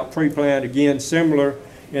nitrogen out pre-plant, again similar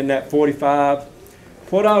in that 45.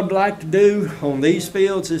 What I would like to do on these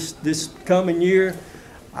fields this coming year,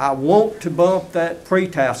 I want to bump that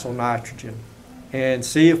pre-tassel nitrogen and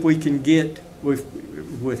see if we can get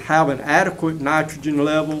with having adequate nitrogen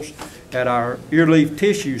levels at our ear leaf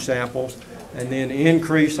tissue samples, and then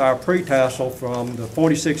increase our pre-tassel from the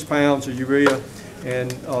 46 pounds of urea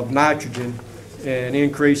and of nitrogen, and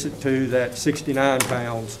increase it to that 69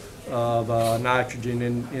 pounds of nitrogen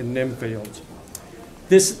in them fields.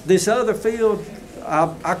 This other field,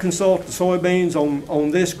 I consult the soybeans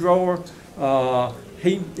on this grower.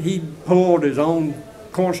 He pulled his own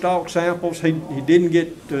cornstalk samples. He didn't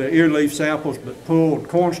get ear leaf samples, but pulled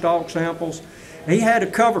cornstalk samples. He had a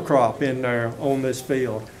cover crop in there on this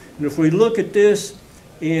field. And if we look at this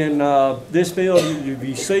in this field,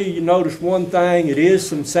 you notice one thing, it is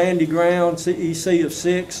some sandy ground, CEC of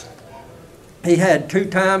 6. He had 2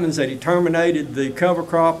 timings that he terminated the cover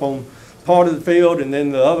crop on part of the field, and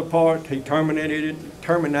then the other part he terminated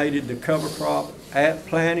the cover crop at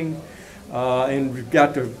planting. And we've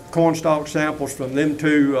got the cornstalk samples from them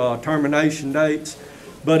 2 termination dates.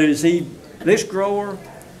 But this grower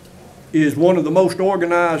is one of the most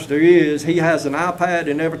organized there is. He has an iPad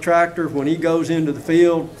in every tractor. When he goes into the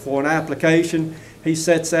field for an application, he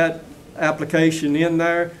sets that application in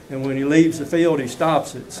there, and when he leaves the field, he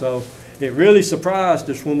stops it. So it really surprised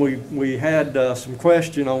us when we had some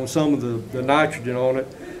question on some of the nitrogen on it.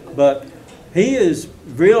 But he is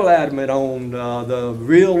real adamant on the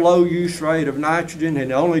real low use rate of nitrogen,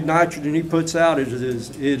 and the only nitrogen he puts out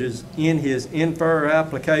is in his in-furrow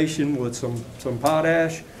application with some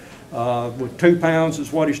potash. With 2 pounds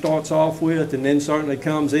is what he starts off with, and then certainly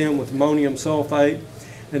comes in with ammonium sulfate,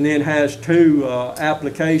 and then has 2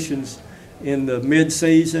 applications in the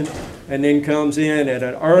mid-season, and then comes in at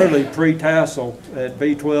an early pre-tassel at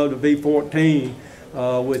V12 to V14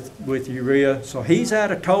 with urea. So he's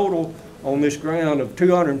at a total on this ground of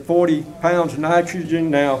 240 pounds of nitrogen.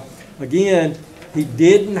 Now, again, he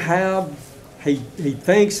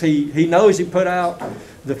knows he put out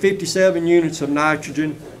the 57 units of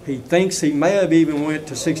nitrogen. He thinks he may have even went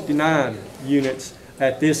to 69 units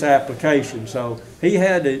at this application. So he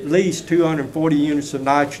had at least 240 units of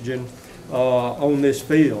nitrogen on this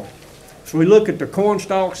field. So we look at the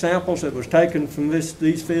cornstalk samples that was taken from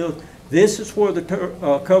these fields. This is where the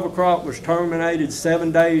cover crop was terminated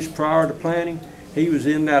 7 days prior to planting. He was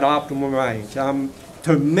in that optimal range.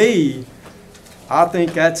 To me, I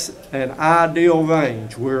think that's an ideal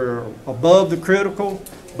range. We're above the critical,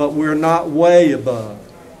 but we're not way above.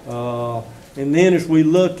 And then as we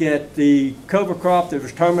look at the cover crop that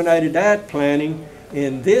was terminated at planting,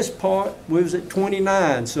 in this part we was at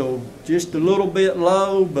 29, so just a little bit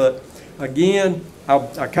low, but again,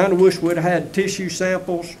 I kind of wish we'd have had tissue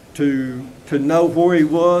samples to know where he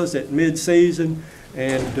was at mid-season,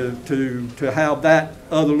 and to have that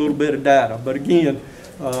other little bit of data. But again,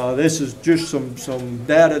 this is just some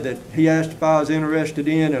data that he asked if I was interested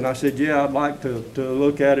in, and I said, yeah, I'd like to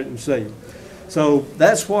look at it and see. So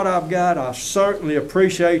that's what I've got. I certainly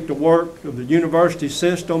appreciate the work of the university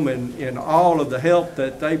system and all of the help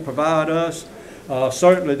that they provide us.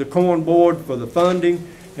 Certainly the Corn Board for the funding,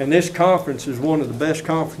 and this conference is one of the best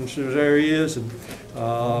conferences there is. And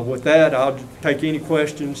with that, I'll take any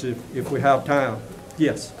questions if we have time.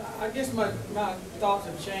 Yes. I guess my thoughts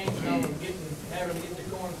have changed on having to get the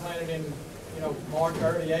corn planted in March,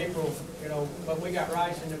 early April, but we got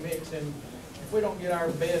rice in the mix, and if we don't get our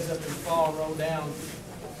beds up in the fall and roll down,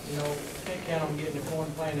 can't count on getting the corn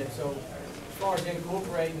planted. So as far as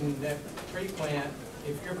incorporating that pre-plant,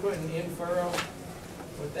 if you're putting in furrow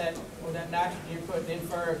with that nitrogen you're putting in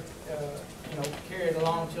furrow, carry it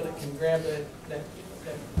along until it can grab that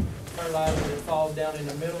fertilizer that falls down in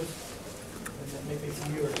the middle. Maybe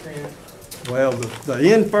for you or Trent. Well,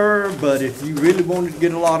 the in-furrow, but if you really wanted to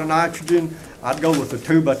get a lot of nitrogen, I'd go with the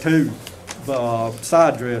 2x2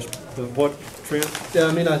 side dress. What, Trent? Yeah,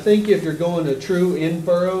 I mean, I think if you're going to true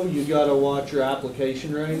in-furrow, you got to watch your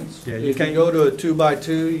application rates. Yeah, if you go to a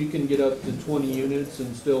 2x2, you can get up to 20 units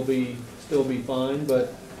and still be fine.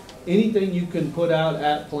 But anything you can put out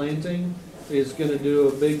at planting is going to do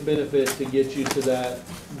a big benefit to get you to that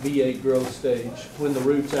V8 growth stage when the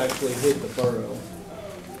roots actually hit the furrow.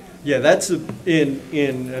 Yeah, that's in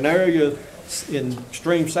an area in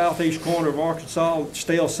extreme southeast corner of Arkansas.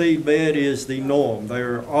 Stale seed bed is the norm.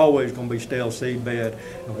 They're always going to be stale seed bed.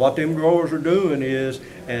 And what them growers are doing is,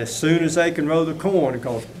 as soon as they can row the corn,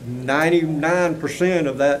 because 99%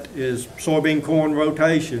 of that is soybean corn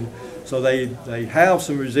rotation, so they have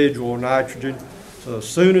some residual nitrogen. So as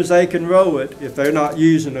soon as they can row it, if they're not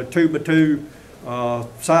using a 2x2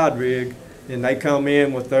 side rig, then they come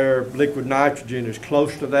in with their liquid nitrogen as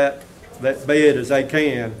close to that bed as they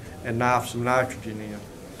can and knife some nitrogen in.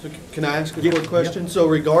 So can I ask a quick question? So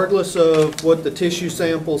regardless of what the tissue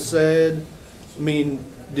sample said, I mean,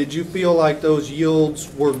 did you feel like those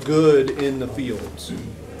yields were good in the fields?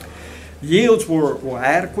 Yields were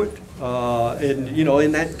adequate, and you know,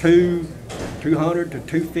 in that 200 to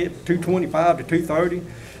 250, 225 to 230.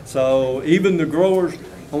 So even the growers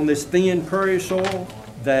on this thin prairie soil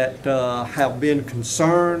that have been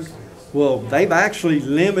concerned, well, they've actually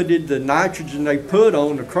limited the nitrogen they put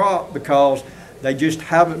on the crop because they just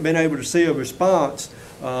haven't been able to see a response.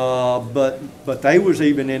 But they was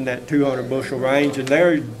even in that 200 bushel range, and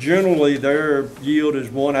generally their yield is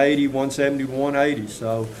 180, 170, 180.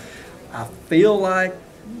 So I feel like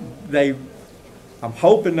I'm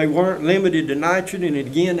hoping they weren't limited to nitrogen, and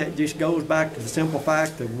again, that just goes back to the simple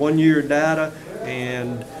fact of 1 year data,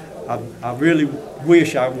 and I really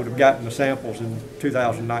wish I would have gotten the samples in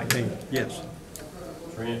 2019, yes.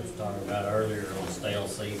 Trent was talking about earlier on stale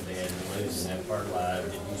seed bed and losing that fertilizer.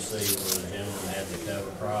 Did you see where the gentleman had the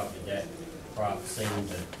cover crop? Did that crop seem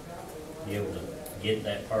to be able to get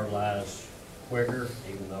that fertilized quicker,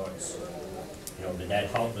 even though it's, you know, did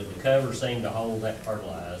the cover seem to hold that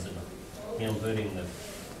fertilizer? And him putting the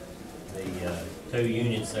 2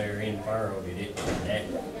 units there in furrow, did that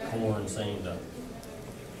corn seem to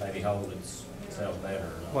maybe hold itself better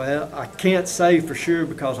or not? Well, I can't say for sure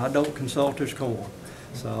because I don't consult his corn.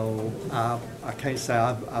 So I can't say.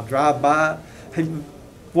 I drive by.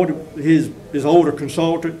 His older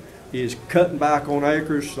consultant is cutting back on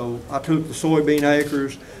acres, so I took the soybean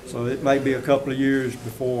acres, so it may be a couple of years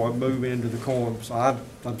before I move into the corn. So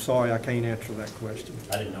I'm sorry I can't answer that question.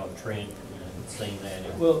 I didn't know if Trent had seen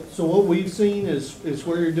that. Well, so what we've seen is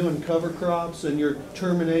where you're doing cover crops and you're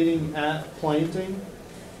terminating at planting,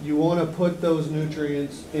 you want to put those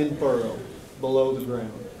nutrients in furrow below the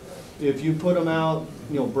ground. If you put them out,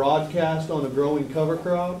 you know, broadcast on a growing cover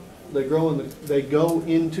crop, they go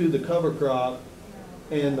into the cover crop,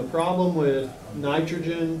 and the problem with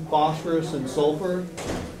nitrogen, phosphorus, and sulfur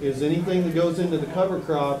is anything that goes into the cover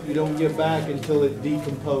crop you don't get back until it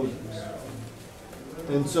decomposes.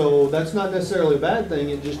 And so that's not necessarily a bad thing,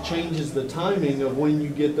 it just changes the timing of when you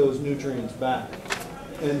get those nutrients back.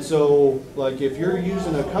 And so, like, if you're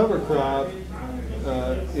using a cover crop,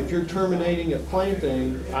 if you're terminating at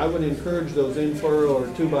planting, I would encourage those in-furrow or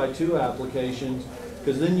 2x2 applications,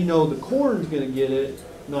 because then you know the corn's going to get it,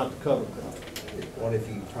 not the cover crop. What if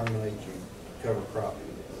you terminate your cover crop?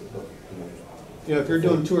 You know, if you're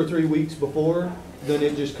doing 2 or 3 weeks before, then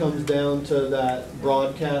it just comes down to that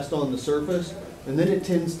broadcast on the surface, and then it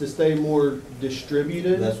tends to stay more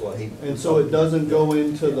distributed. That's what he. And so it doesn't go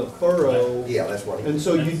into the furrow. Yeah, that's what he. And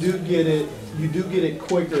so you do get it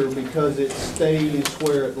quicker because it stays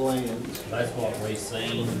where it lands. That's what we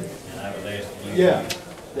seen, and I was asking you. Yeah.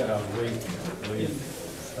 Because we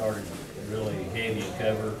started really heavy in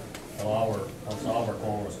cover. Almost all of our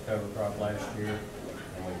corn was cover crop last year,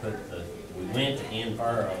 and we went to in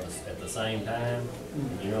furrow at the same time.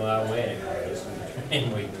 You know how wet it was,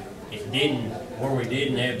 and where we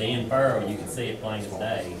didn't have the in furrow, you could see it plain as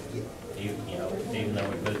day. Even though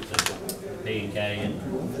we put the P&K and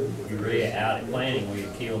urea out at planting, we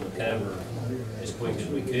had killed the cover as quick as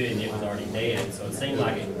we could, and it was already dead. So it seemed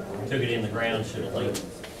like it took it in the ground, should have leaked.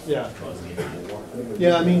 Yeah.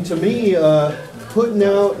 Yeah, I mean, to me, putting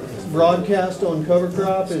out broadcast on cover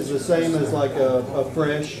crop is the same as like a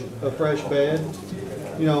fresh bed.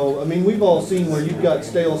 You know, I mean, we've all seen where you've got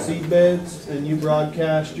stale seed beds and you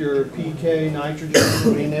broadcast your PK, nitrogen, I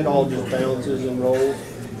mean, it all just bounces and rolls.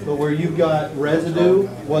 But where you've got residue,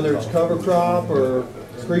 whether it's cover crop or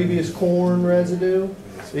previous corn residue,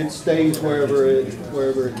 it stays wherever it is.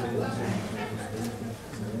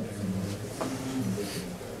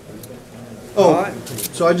 Oh,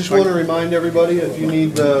 so I just want to remind everybody, if you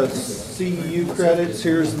need the CEU credits,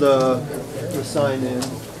 here's the sign-in.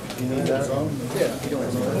 You need that?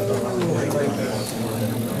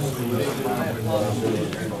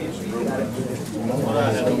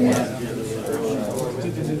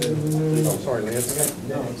 Sorry, Lance.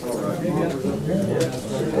 No, it's all right.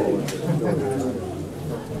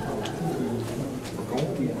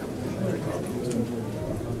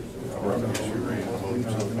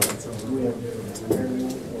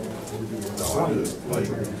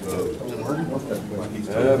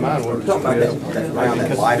 Mine was talking about that Around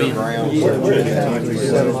that lighter ground.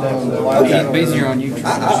 Busier on you.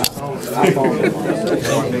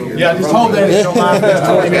 Yeah, just hold that in your mind. I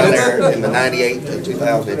was down there in the 98 to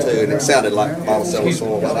 2002, and it sounded like monticello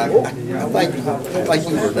soil, but I think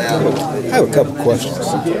you were down. I have a couple questions.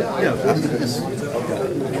 Okay.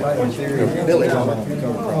 Billy,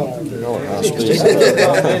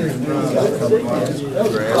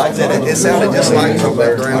 like I said, it sounded just like from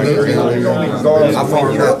background. I'm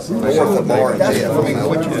from north of Bar and Jeff. I mean,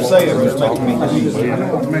 what you're saying is making me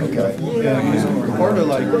Part of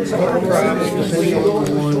like crabs, depending on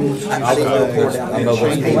the ones. I didn't go pour down. I know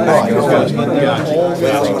those people.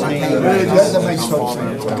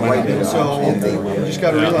 So you just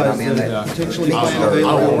gotta realize that potentially plant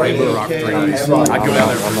available I go down there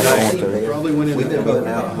from the probably went in. We've been putting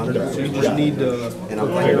out 100. So you just need to. And I'm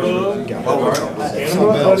thinking,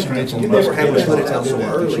 we're having to put it out so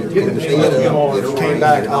early. Came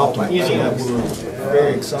back optimal.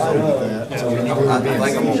 Very excited with that. So I think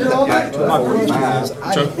I'm gonna cut back to 45. I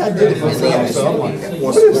did it myself, so I'm like,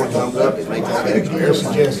 Once the board comes up, it makes it I extra.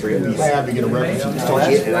 suggest you have to get a reference and start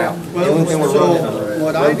Get it out. Well, so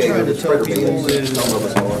what I try to tell people is, I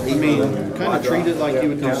mean, kind of treat it like you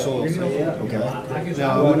would do soil. Okay.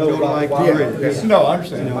 Now, I wouldn't go like grid. No, I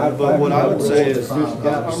understand. But what I would say is,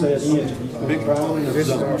 big problem is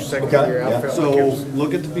zones. Okay, yeah. So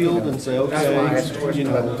look at the field and say, okay, you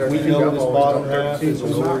know, we know this bottom half is a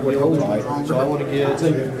lower yield, so I want to get,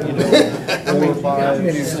 you know, 4 or 5,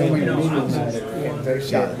 10 units.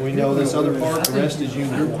 We know this other part, the rest is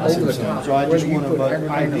unit. So I just want to, but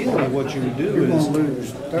ideally what you would do is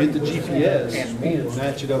get the GPS,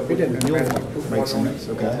 match it up with your yield. Makes sense,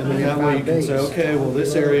 okay. And then that way you can say, okay, well,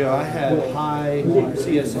 this area I had high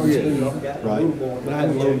CSNT, Right. but I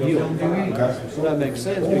had low yield. So that makes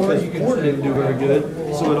sense because the corn didn't do very good,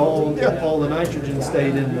 so all the nitrogen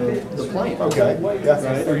stayed in the plant. Okay, yeah.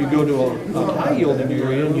 Right? Or you go to a high yielding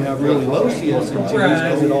area and you have really low CSNTs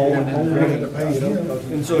because it all went in the grain.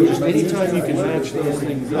 And so just anytime you can match those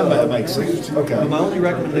things up. That makes sense, okay. My only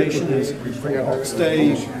recommendation is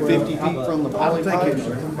stay 50 feet from the poly pipe.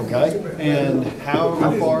 Okay. And how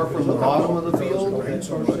far from the bottom of the field,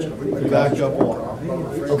 you back up water.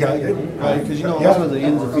 Okay. Right, because you know, a lot of the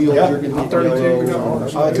ends of fields, you're gonna get yellow.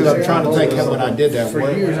 Because I'm trying to think of when I did that,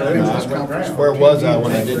 where was I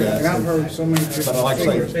when I did that? But like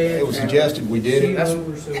I say, it was suggested we did it.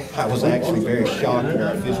 I was actually very shocked at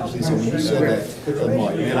our efficiency, so when you said that, I'm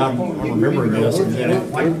like, man, I'm remembering this, and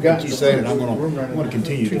then what you said, and I'm gonna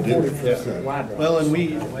continue to do it. So, Well, and do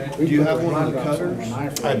you have one of the cutters?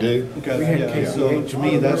 I do. Okay, yeah, so to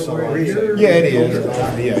me, that's a lot. Yeah, it is.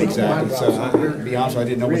 Yeah, exactly. So, to be honest, I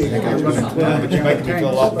didn't know what the heck I was doing, but you're making me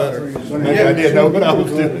feel a lot better. Maybe I didn't know what I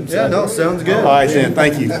was doing. Yeah, no, sounds good. All right, then,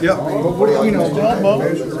 thank you. Yep. What are you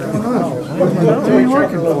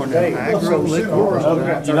working for now? Agro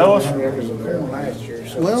liquid? You know us?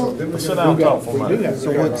 Well, Sit down and talk for a minute.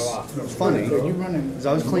 so what's funny is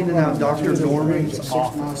I was cleaning out Dr. Dorman's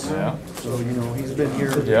office. Yeah. So, you know, he's been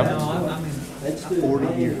here Yeah. 40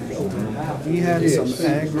 years. He had some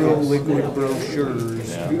agro liquid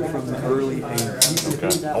brochures from the early 80s.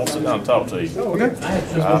 Okay. I want to sit down and talk to you. Okay.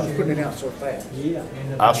 Putting it out so fast.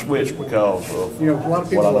 I switched because of what I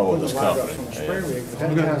know of this company.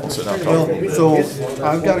 And sit down and talk to you. So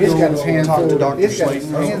I've got to go talk to Dr.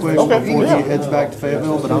 Slayton real quick before he heads back to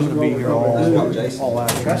Fayetteville, but I'm going to be here all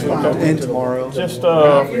afternoon and tomorrow. Just,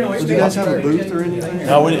 So do you guys have a booth or anything?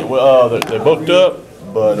 no, we didn't, they booked up,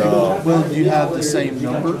 but, Well, do you have the same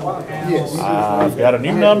number? Yes. I've got a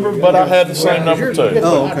new number, but I had the same number too.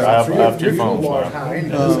 Oh, okay. I have 2 phones now.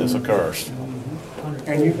 It's a curse.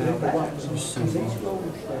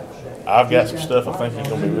 I've got some stuff I think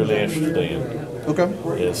you're gonna be really interested in. Okay.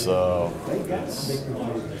 It's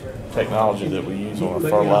technology that we use on our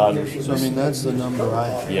fertilizers. So I mean, that's the number I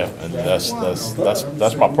have. Yeah, and that's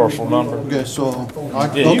my personal number. Okay, so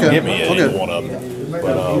Yeah, you can get me at okay. any one of them.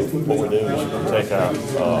 But what we do is we take our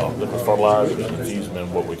liquid fertilizers and infuse them in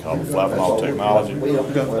what we call flavanol technology.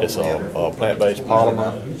 It's a plant-based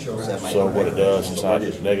polymer. So what it does is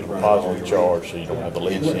it's negative and positive charge, so you don't have the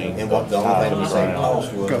leaching, the high in the ground,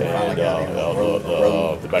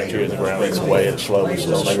 and the bacteria in the ground eats away at it slowly,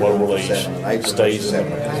 so it's a slow release, stays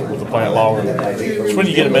with the plant longer. So when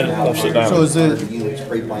you get a minute, I'll sit down. So is it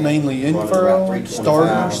mainly in furrow,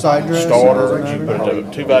 starter, side dress? Starter, you put it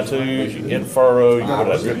up 2x2s, in furrow, you put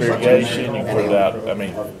it out drip irrigation, you put it out, I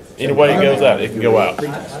mean, any way it goes out, it can go out.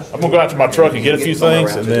 I'm gonna go out to my truck and get a few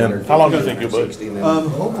things, and then, how long do you think you'll book?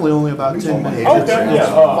 Hopefully only about 10 minutes. Okay,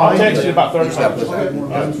 yeah, I'll text you about 30 minutes.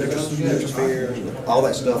 All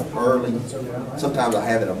that stuff early. Sometimes I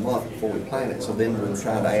have it a month before we plant it, so then we're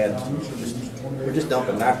trying to add just we're just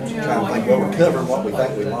dumping nitrogen, trying to think, well, we're covering what we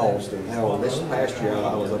think we lost. And how this past year,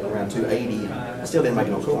 I was up around 280, and I still didn't make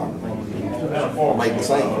no corn. Or made the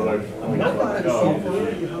same.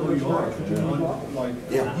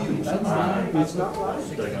 Yeah. It's not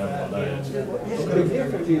like the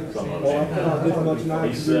difference is, well, I put out this much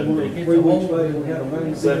nitrogen, 3 weeks later, we had a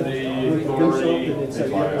rain. 70, we could do something and say,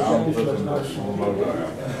 yeah, we got this much nitrogen.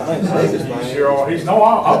 I think the biggest thing. Sure, he's, no,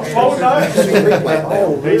 I'm slowing down. He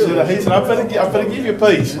said, I'm finna give you a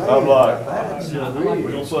piece. I'm like, we're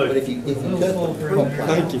gonna But see. if you cut the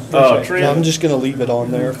Thank you. Trent. I'm just gonna leave it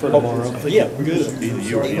on there for tomorrow. Yeah, good. Either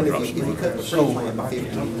you or even him, if you cut the pre-plant by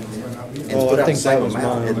 50 and Oh, put I out the think that same was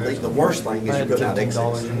amount, mine. the worst thing is I you're had putting out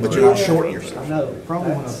excess, $15. but you're not shorting yourself. No,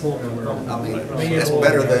 probably when I pulled them. I mean, it's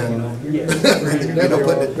better than, you know,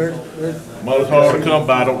 putting it. Mother's hard to come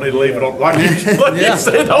by, don't need to leave it on, like you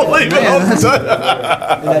said, don't leave it on.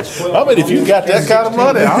 I mean, if you got that kind of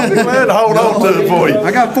money, I'll be glad to hold on to it for you.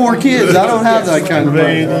 I got 4 kids, I don't have that kind of money.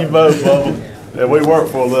 Me and you both, Bubba. Yeah, we work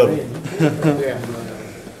for a living.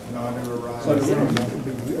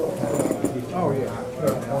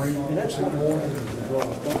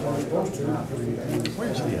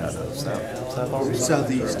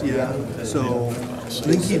 Southeast, yeah. So I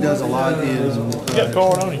think he does a lot in You got a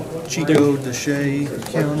card on you? Chico, Deshay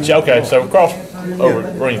County. Okay, so across over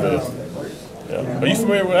Greenville. Yeah. Are you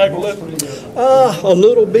familiar with agri-liquid? A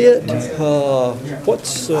little bit.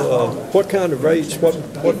 What kind of rates, what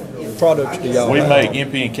products do y'all We have? make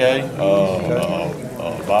NP&K,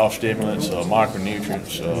 biostimulants,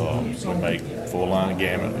 micronutrients. We make full line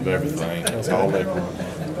gamut of everything. It's all liquid.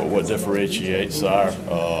 But what differentiates our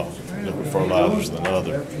liquid fertilizers than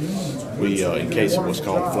other, we encase it in what's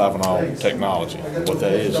called flavanol technology. What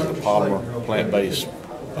that is a polymer, plant-based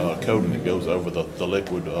coating that goes over the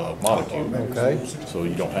liquid molecule. Okay. So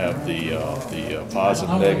you don't have the positive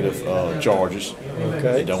and negative charges.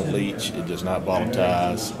 Okay. It don't leach. It does not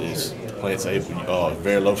volatilize. The plant's able,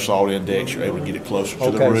 very low salt index. You're able to get it closer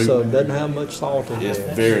to the root. Okay, so it doesn't have much salt in It's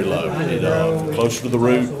it. very low. It closer to the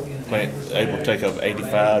root. Plant able to take up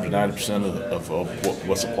 85 to 90% of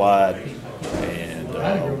what's applied. And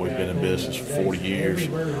we've been in business for 40 years.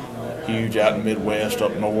 Huge out in the Midwest,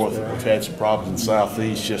 up north. We've had some problems in the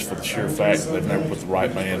Southeast just for the sheer fact that they've never put the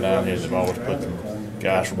right man down here. They've always put the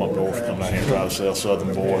guys from up north come down here and try to sell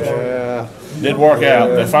Southern boys. Yeah. Didn't work out.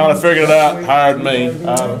 They finally figured it out, hired me.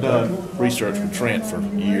 I've done research with Trent for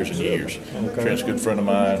years and years. Trent's a good friend of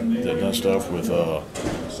mine that done stuff with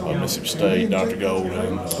Mississippi State, Dr.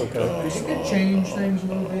 Golden, Change things a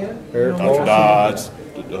little bit. Dr. Dodds,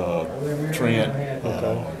 Trent,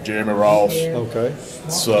 Jeremy Ross. Okay.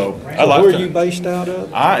 So I So like where are to- you based out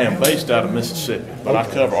of? I am based out of Mississippi, but I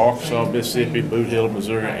cover Arkansas, Mississippi, Boot Hill,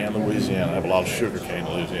 Missouri, and Louisiana. I have a lot of sugar cane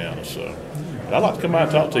in Louisiana, so I'd like to come out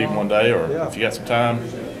and talk to you one day, or Yeah. if you got some time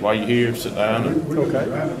while you're here, sit down and Okay.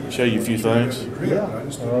 show you a few things. Yeah.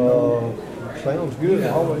 Sounds good.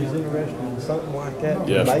 Always interested in something like that.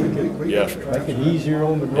 Yes. Yes. Make it easier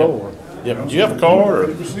on the grower. Yep. Do you have a card,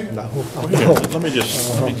 or No. here, let me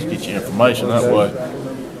just get you information that way.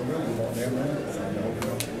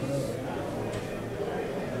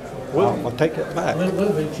 Well, I'll take it back. A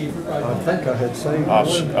little bit cheaper. I think I had saved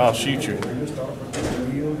I'll shoot you.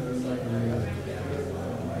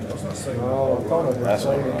 No, I thought I had That's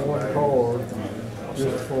saved one card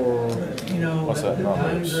just for You know, What's that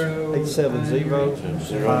number?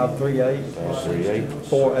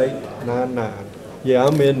 870-538-4899. Yeah,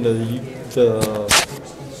 I'm in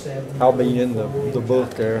I'll be in the book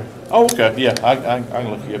there. Oh, okay. Yeah, I can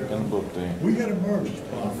look you up in the book then. We got a merge.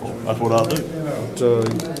 That's what I'll do. So,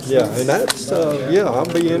 yeah, and that's, I'll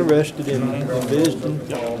be interested in visiting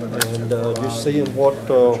and just seeing what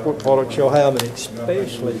products you'll have, and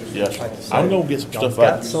especially, Yes. like you said, I'm gonna get some y'all stuff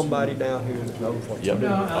got out. somebody down here that knows what Yep. to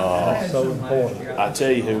do. So important. I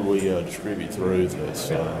tell you who we distribute through. That's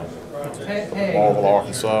Marvel,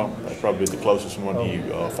 Arkansas. That's probably the closest one to you.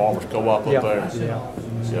 Farmers Co-op up there. Yeah.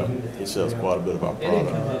 Yeah, he sells quite a bit of our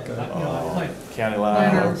product. County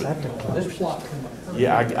line. over there.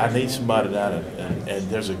 Yeah, I need somebody down and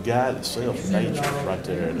there's a guy that sells nature right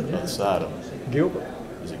there at the other side of him. Gilbert.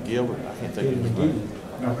 Is it Gilbert? I can't think of his name.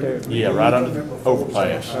 Out there. Yeah, right under the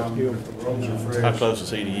overpass. Gilbert. How close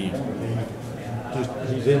is he to you?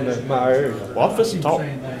 He's in my area. Well, I'm fixing to talk.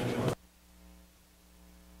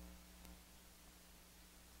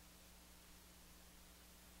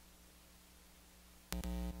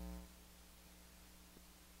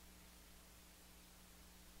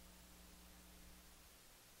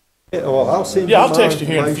 Yeah, well, I'll send you Yeah, I'll my text you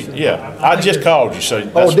here. information. Yeah, I just called you, so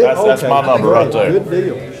Oh, that's my okay. number right Great. there. Good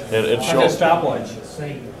deal. It's short. stoplights.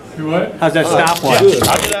 Do what? How's that stopwatch? Good.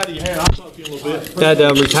 I'll get out of your hair. I'll talk to you a little bit. That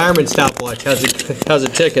retirement stopwatch, how's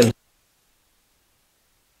it ticking?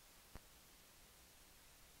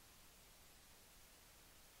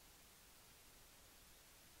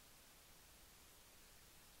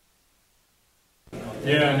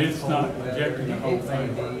 Yeah, and it's not rejecting the whole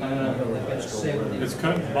thing. It's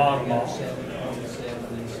cutting the bottom off.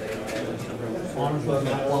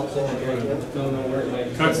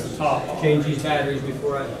 Cuts the top off. Change these batteries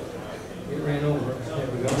before I get ran over. There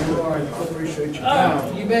we go. All right, appreciate your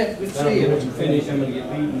time. You bet, good to see you. When you finish, I'm gonna get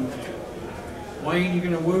beaten. Wayne, you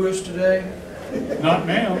gonna woo us today? Not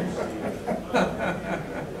now.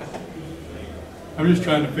 I'm just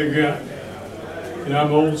trying to figure out, you know,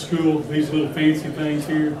 I'm old school, these little fancy things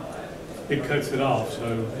here, it cuts it off,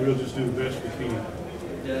 so we'll just do the best we can.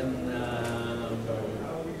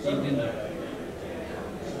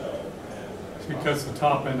 So it cuts the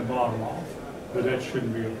top and the bottom off, but that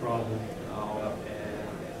shouldn't be a problem.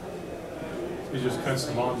 It just cuts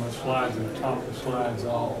the bottom of the slides and the top of the slides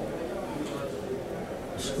off.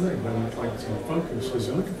 The screen doesn't look like it's in focus. Does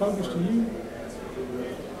it look in focus to you?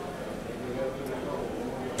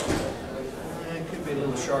 It could be a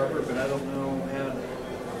little sharper, but I don't know how to.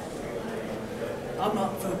 I'm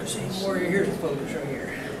not focusing anymore. Here's the focus right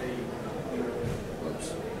here.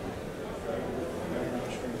 Whoops.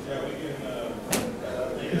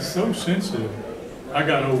 It's so sensitive. I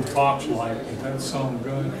got old Fox light, but that's some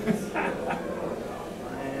gun.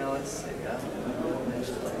 Well, let's see. I don't know this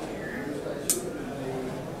right here.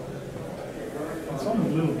 It's on a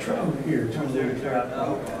little trail here. Okay.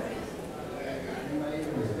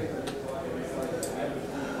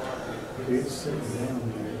 It's sitting down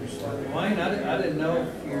there. Wayne, I didn't know if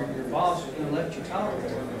your boss was gonna let you talk for a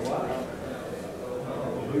while.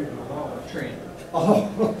 Trent.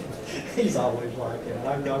 Oh, he's always like that.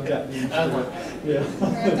 I've gotten used to it. Yeah.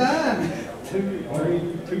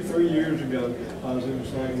 3 years ago, I was in the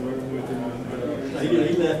same room with him, and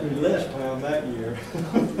he left me less time that year.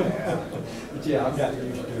 But yeah, I've gotten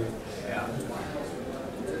used to it. Yeah.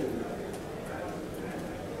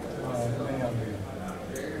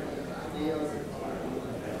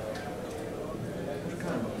 It's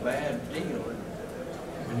kind of a bad deal.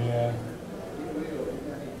 Yeah.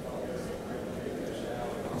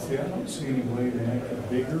 See, I don't see any way to make it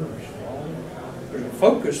bigger or smaller. There's a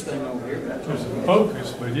focus thing over here. That's There's a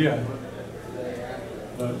focus, but yeah.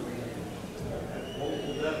 But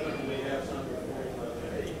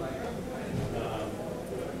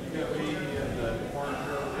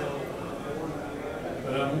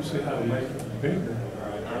I don't see how to make it bigger.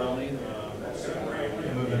 Other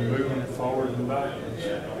than moving it forward and backwards.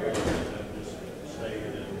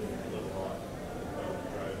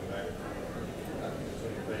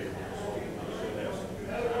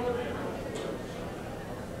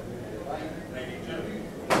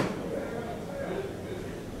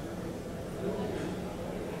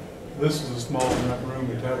 This is a small enough room,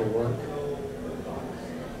 but that'll work.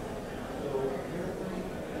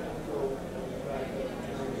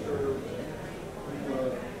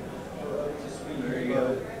 there you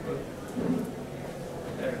go.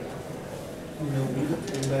 There.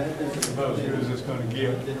 It's about as good as it's gonna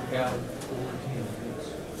get. Yeah.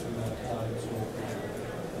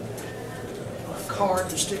 A card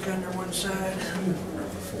to stick under one side.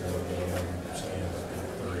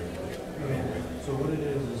 So what it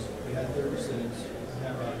is we had 30 cents, we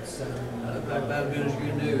have about 7. About as good as you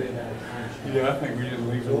can do it. Yeah, I think we just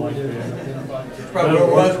leave it like that. It's probably where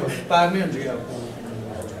it was 5 minutes ago.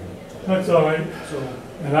 That's all right.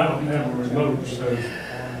 And I don't have a remote, so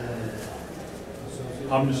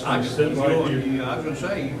I'm just gonna sit right here. I was gonna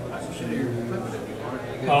say, I can sit here and flip it if you want.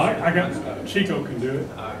 Oh, I got, Chico can do it.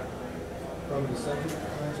 Probably the second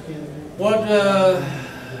last candidate. What,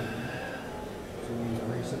 So we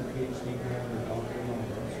recent PhD grant with Dr.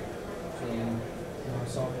 Mullins. So I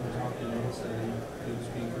saw him talking and saying, good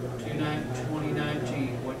speaker.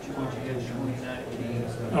 2019, what you had 2019?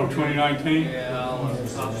 Oh, 2019? Yeah, I'll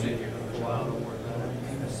sit here for a while, don't worry about it.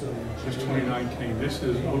 It's 2019. This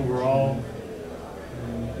is overall.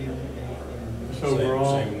 It's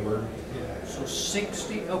overall. So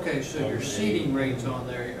 60, okay, so your seating rates on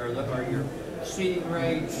there, are your seating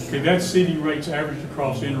rates? Okay, that's seating rates averaged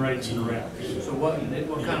across in rates and reps. So what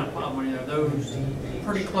kind of pop, are those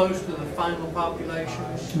pretty close to the final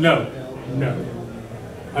populations? No, no.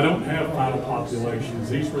 I don't have final populations.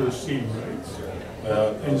 These were the seating rates.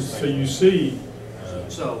 And so you see.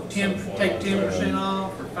 So take 10%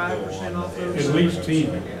 off or 5% off those? At least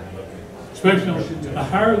 10. Especially, the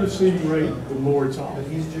higher the seating rate, the more it's off.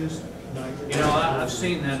 I've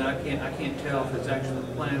seen that. I can't tell if it's actually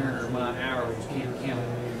the planner or my hours. Can't count.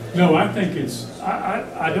 No, I think it's,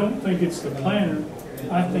 I don't think it's the planner.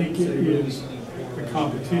 I think it is the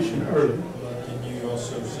competition early.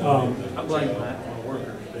 I blame that on the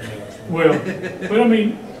workers. Well, but I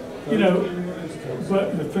mean, you know,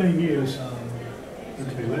 but the thing is,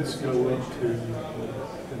 okay, let's go up to,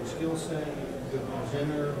 Good skill set, good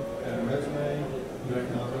presenter, resume,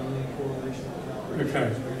 not only correlation.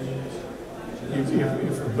 okay.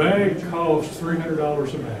 If a bag costs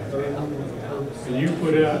 $300 a bag, and you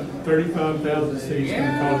put out 35,000 seeds, it's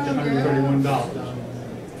gonna cost you $131.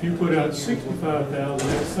 If you put out 65,000,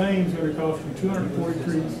 that same is gonna cost you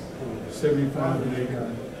 $243.75 an acre.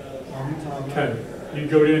 Okay, you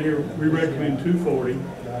go down here, we recommend 240.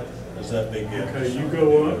 Is that big? Okay, you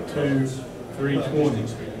go up to 320.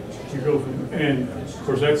 You go from, and of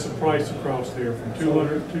course, that's the price across there from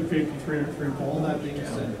 200, 250, 300, 340. All that being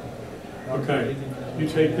said. Okay, you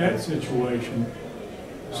take that situation,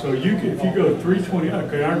 so you can, if you go 320,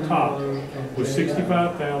 okay, our top was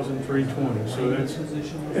 65,320, so that's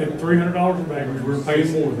at $300 a bag, which we're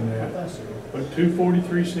paying more than that, but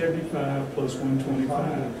 243.75 plus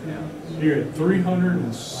 125, you're at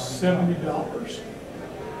 $370.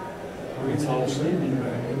 It's all said and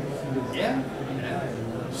done. Yeah.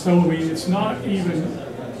 So, I mean, it's not even,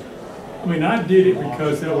 I mean, I did it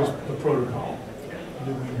because that was the protocol.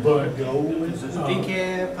 But Is this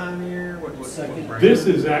decaf, Pioneer, what brand? this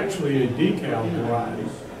is actually a decal variety.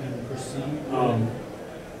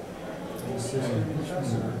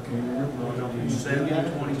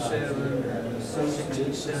 727,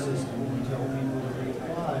 67.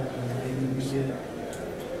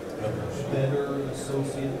 Better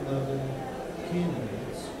associate level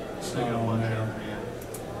candidates. Stay on there.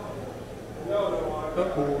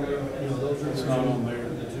 Those are It's not on there.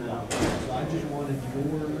 the two options. So I just wanted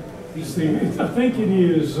your See, I think it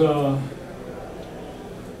is 70,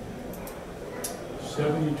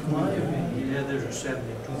 20. Yeah, there's a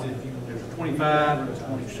 70, 20, there's a 25 and a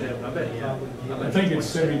 27, I bet, yeah. I think it's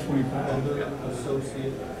 70, 25.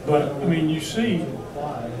 associate. But, I mean, you see,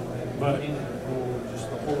 but,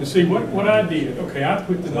 you see, what I did, okay, I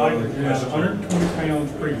put the nitrogen at 120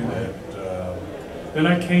 pounds pre-plant. Then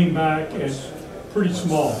I came back at pretty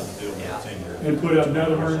small and put out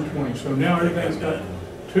another 120. So now everything's got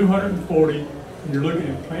 240, and you're looking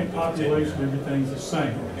at plant population, everything's the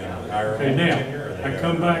same. Okay, now, I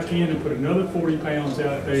come back in and put another 40 pounds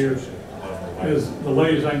out there as the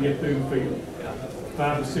late as I can get through the field.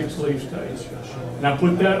 5 to 6 leaf stage. And I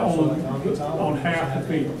put that on half the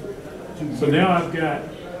field. So now I've got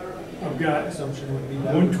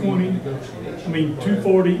 120,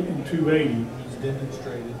 240 and 280.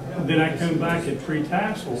 And then I come back at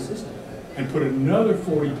pre-tassel and put another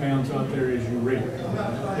 40 pounds out there as urea.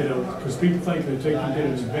 You know, because people think they're taking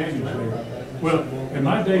an advantage there. Well, and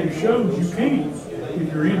my data shows you can if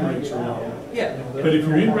your in rates are low. Yeah. But if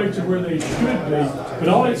your in rates are where they should be, but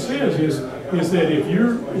all it says is that if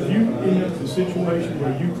you end up in a situation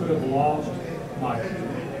where you could have lost nitrogen,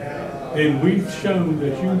 then we've shown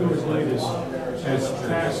that you can go as late as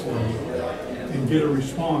tassel and get a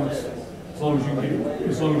response as long as you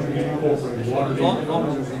get incorporated water. As long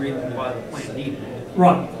as there's a reason why the plant needed it.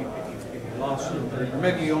 Right. If you lost it, or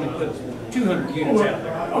maybe you only put 200 units out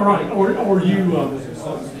there. All right, or you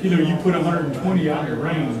you put 120 out in the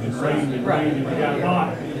rain and you got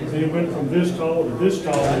hot, and it went from this tall to this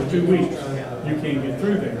tall in 2 weeks. You can't get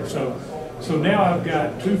through there. So now I've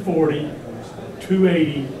got 240,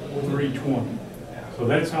 280, 320. So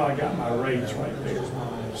that's how I got my rates right there.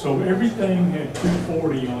 So everything had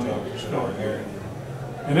 240 on it to start.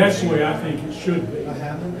 And that's the way I think it should be.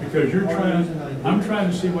 Because I'm trying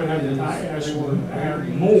to see what happens if I add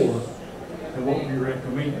more than what we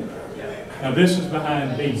recommend. Now this is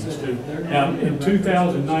behind beans too. Now in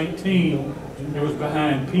 2019, it was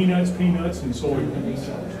behind peanuts, and soybeans.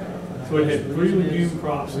 So it had 3 legume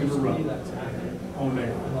crops in a row on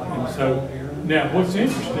there. And so, now what's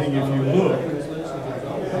interesting if you look,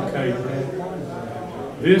 okay,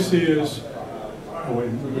 this is, oh wait,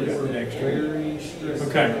 we got the next one.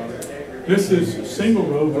 Okay, this is single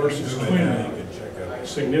row versus twin row.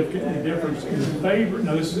 Significantly different in favor.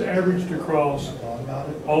 Now this is averaged across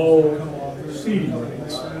all seeding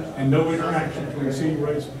rates and no interaction between seeding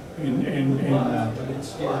rates and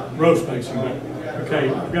row spacing. But, okay,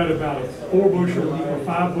 I've got about a 4 bushel or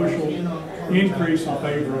 5 bushel increase in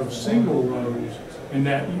favor of single rows in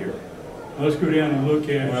that year. Now let's go down and look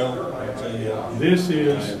at, this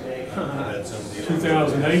is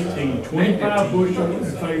 2018, 25 bushel in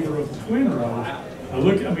favor of twin rows. Now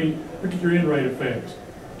look at your in rate effects.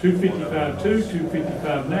 255.2,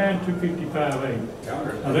 255.9,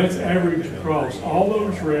 255.8. Now that's average across all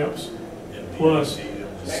those reps plus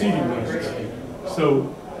seeding rate.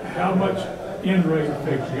 So how much end rate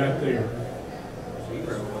effect you got there?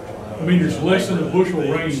 I mean, there's less than a bushel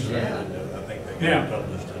range there. Now,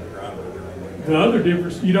 the other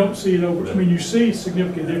difference, you don't see it over, I mean, you see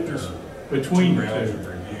significant difference between the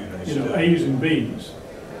two, you know, A's and B's.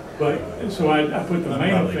 But, so I put the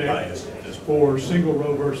main effect for single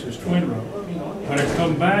row versus twin row. When I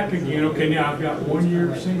come back again, okay, now I've got 1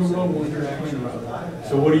 year single row, 1 year twin row.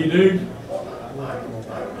 So what do?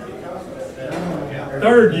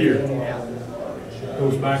 Third year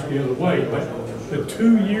goes back the other way. But the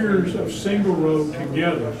 2 years of single row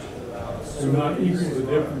together do not equal the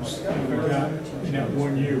difference that we got in that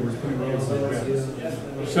 1 year where twin rows are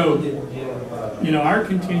better. So, you know, our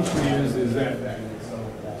contention is that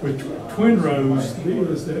with twin rows,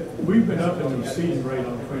 is that we've been up in the seeding rate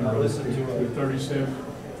on twin rows with 37,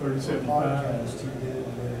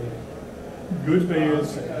 37.5. Good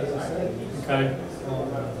beds, okay?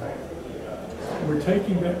 We're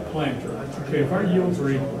taking that planter, okay, if our yields are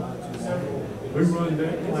equal, we run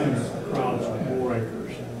that planter across more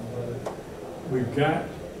acres. We've got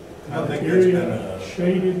the area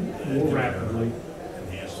shaded more rapidly.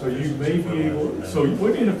 So you may be able, so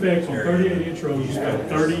what in effect on 38-inch rows, you've got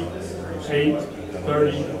 38,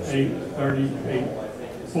 38, 38.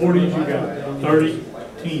 40s, you've got 30,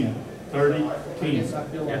 10, 30, 10.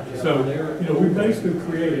 So, you know, we basically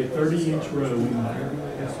create a 30-inch row in there.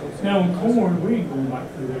 Now in corn, we ain't going back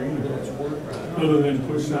through there either, other than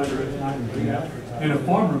put cider at night and do that. And a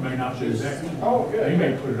farmer may not do that. They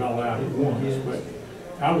may put it all out at once, but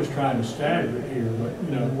I was trying to stagger it here, but,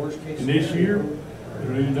 you know, in this year, it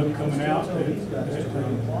ended up coming out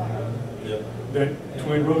that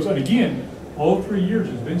twin rows. And again, all 3 years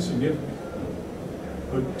has been significant.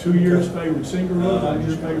 But 2 years favored single rows, 1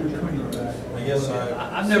 year favored twin rows. I guess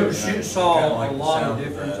I never saw a lot of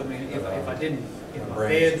difference. I mean, if my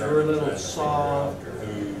beds were a little soft,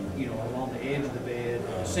 you know, along the edge of the bed,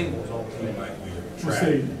 singles ultimately. You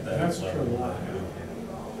see, that's the trouble I have.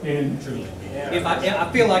 And if I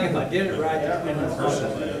feel like if I did it right,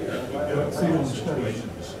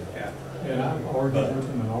 and I've argued with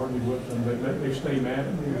them and argued with them, but they stay mad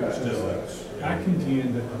at me. I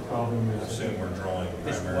contend that the problem is the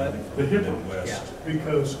hipper. Because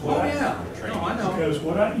because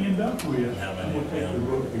what I end up with, I'm going to take the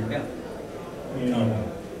rope here. And I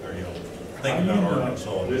end up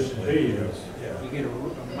this bed. you get a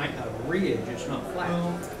ridge, it's not flat.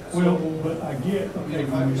 Well, but I get, okay,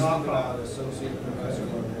 when we knock off. Associated professor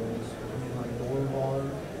programs, like door bar,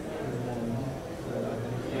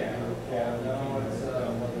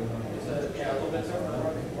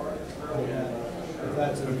 if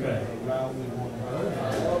that's a route we want to go.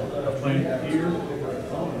 Plant here,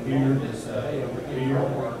 here.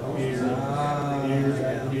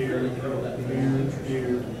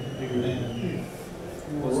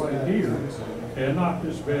 Well, right here, okay, I knocked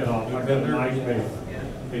this bed off, I got a nice bed.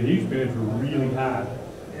 And these beds are really high.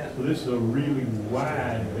 So this is a really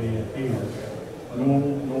wide bed here.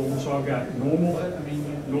 Normal, so I've got normal,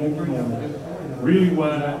 really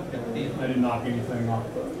wide. I didn't knock anything off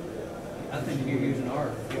of it. I think you're using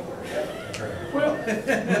ours. Well,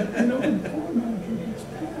 you know, the farm manager gets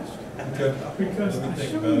pissed. Because I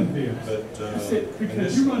showed him this. I said,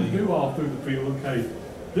 because you're going to do all through the field, okay,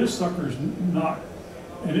 this sucker's not,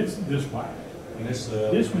 and it's this wide. This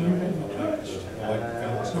one you haven't touched.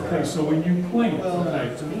 Okay, so when you plant,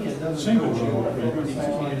 okay, single row, okay, you're going to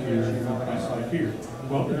plant here, you're going to plant right here.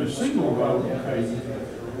 Well, in a single row, okay,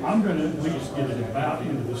 I'm going to at least get it about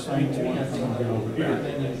into the same one I'm going to get over here,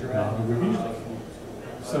 not over here.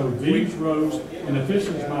 So these rows, and if this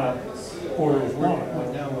is my forage lot,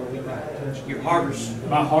 Your harvest.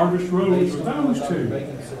 my harvest rows are those two.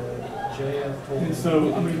 And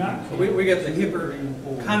so, I mean, We got the hipper,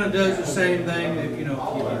 kind of does the same thing, that, you know,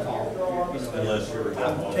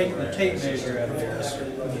 I'm taking the tape measure out of there.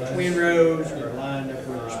 The twin rows are lined up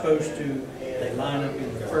where they're supposed to. They line up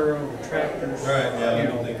in the furrow, the tractors, you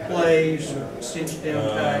know, plays, cinched down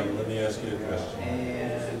tight. Let me ask you a question.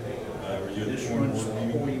 And this one's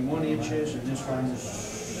 41 inches and this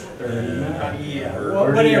one's 30, yeah,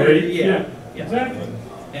 whatever, yeah. Exactly.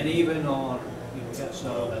 And even on, you know, we got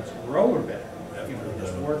some that's roller bed, you know,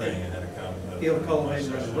 just working, field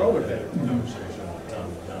cultivating as a roller bed.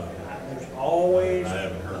 There's always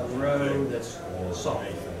a row that's soft.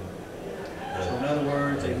 So in other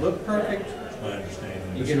words, they look perfect.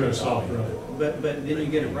 You get a soft row. But then you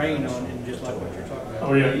get a rain on it, just like what you're talking about.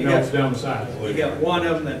 Oh yeah, it melts down the side. You got one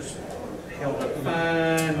of them that's held up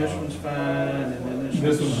fine, this one's fine, and then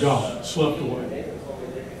this one's gone, slept away.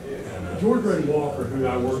 George Ray Walker, who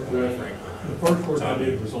I worked with The first work I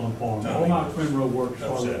did was on farm. All my Clean Road work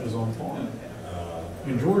started was on farm.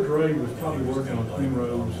 And George Ray was probably working on Clean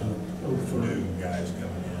Roads in '03.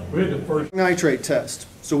 We had the first nitrate test.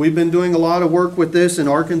 So we've been doing a lot of work with this in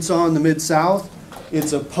Arkansas and the Mid-South.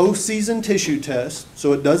 It's a postseason tissue test,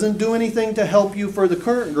 so it doesn't do anything to help you for the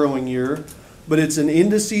current growing year, but it's an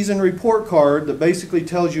end-of-season report card that basically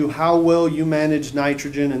tells you how well you manage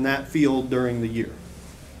nitrogen in that field during the year.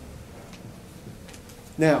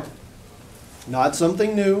 Now, not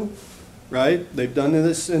something new, right? They've done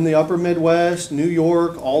this in the upper Midwest, New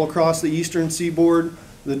York, all across the eastern seaboard.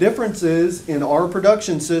 The difference is in our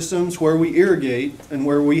production systems where we irrigate and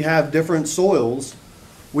where we have different soils,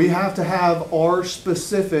 we have to have our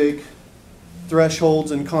specific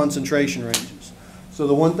thresholds and concentration ranges. So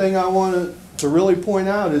the one thing I want to really point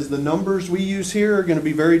out is the numbers we use here are going to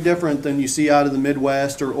be very different than you see out of the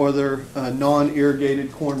Midwest or other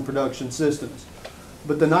non-irrigated corn production systems.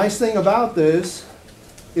 But the nice thing about this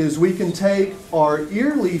is we can take our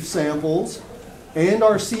ear leaf samples and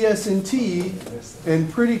our CS&T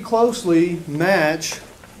and pretty closely match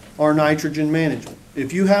our nitrogen management.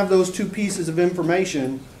 If you have those two pieces of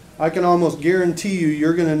information, I can almost guarantee you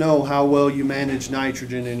you're going to know how well you manage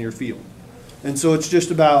nitrogen in your field. And so it's just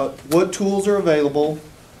about what tools are available,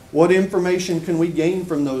 what information can we gain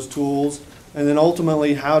from those tools, and then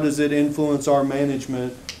ultimately how does it influence our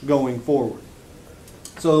management going forward.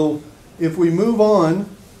 So if we move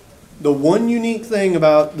on, the one unique thing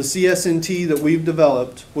about the CS&T that we've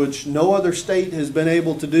developed, which no other state has been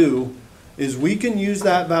able to do, is we can use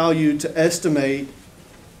that value to estimate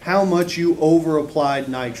how much you over-applied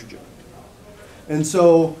nitrogen. And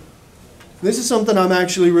so this is something I'm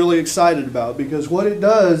actually really excited about, because what it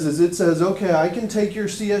does is it says, okay, I can take your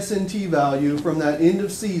CS&T value from that end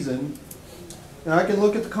of season, and I can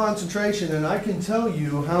look at the concentration, and I can tell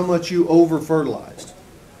you how much you over-fertilized.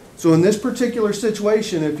 So in this particular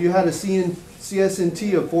situation, if you had a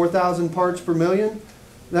CS&T of 4,000 parts per million,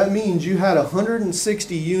 that means you had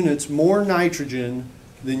 160 units more nitrogen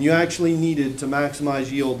than you actually needed to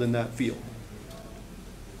maximize yield in that field.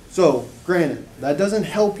 So, granted, that doesn't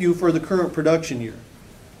help you for the current production year.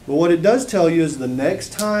 But what it does tell you is the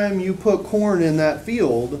next time you put corn in that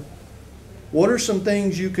field, what are some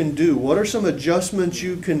things you can do? What are some adjustments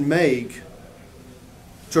you can make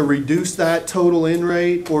to reduce that total in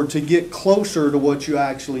rate or to get closer to what you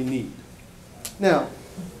actually need? Now,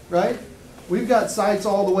 right? We've got sites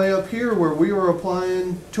all the way up here where we were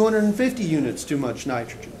applying 250 units too much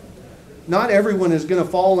nitrogen. Not everyone is going to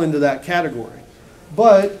fall into that category.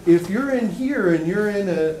 But if you're in here and you're in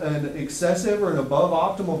an excessive or an above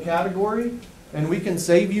optimal category, and we can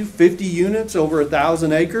save you 50 units over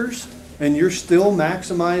 1,000 acres, and you're still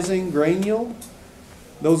maximizing grain yield,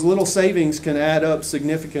 those little savings can add up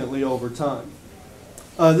significantly over time.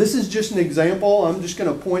 This is just an example. I'm just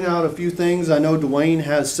going to point out a few things. I know Dwayne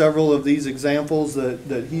has several of these examples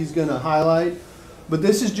that he's going to highlight. But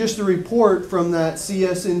this is just a report from that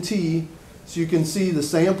CS&T. So you can see the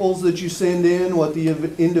samples that you send in, what the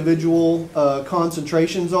individual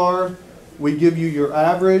concentrations are. We give you your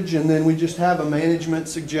average, and then we just have a management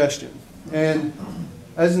suggestion. And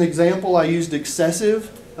as an example, I used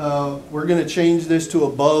excessive. We're going to change this to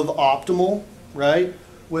above optimal, right?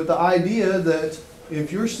 With the idea that if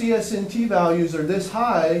your CS&T values are this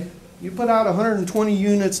high, you put out 120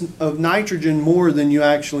 units of nitrogen more than you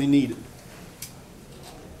actually needed.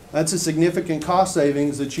 That's a significant cost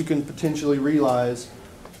savings that you can potentially realize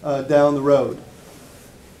down the road.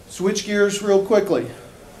 Switch gears real quickly.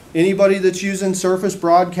 Anybody that's using surface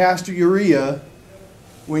broadcaster urea,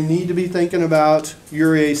 we need to be thinking about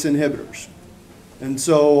urease inhibitors. And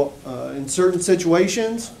so in certain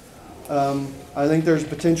situations, I think there's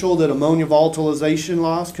potential that ammonia volatilization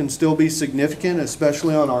loss can still be significant,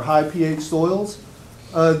 especially on our high pH soils.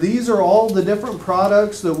 These are all the different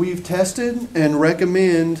products that we've tested and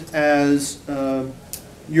recommend as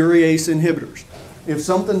urease inhibitors. If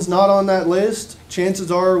something's not on that list,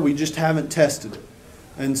 chances are we just haven't tested it.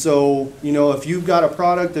 And so, you know, if you've got a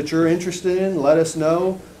product that you're interested in, let us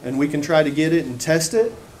know and we can try to get it and test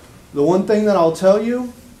it. The one thing that I'll tell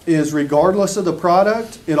you is regardless of the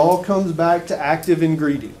product, it all comes back to active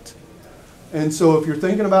ingredient. And so if you're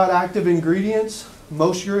thinking about active ingredients,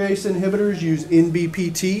 most urease inhibitors use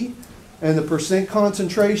NBPT, and the percent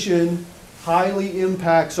concentration highly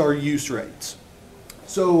impacts our use rates.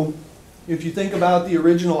 So if you think about the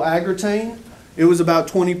original Agritane, it was about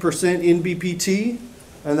 20% NBPT,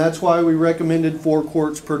 and that's why we recommended 4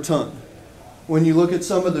 quarts per ton. When you look at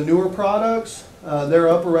some of the newer products, they're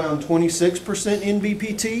up around 26%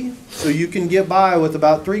 NBPT, so you can get by with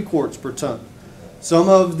about 3 quarts per ton. Some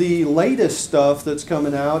of the latest stuff that's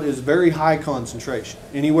coming out is very high concentration,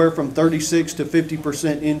 anywhere from 36 to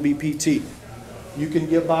 50% NBPT. You can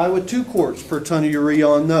get by with 2 quarts per ton of urea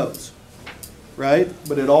on those, right?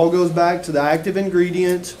 But it all goes back to the active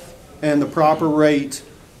ingredient and the proper rate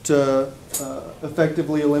to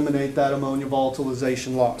effectively eliminate that ammonia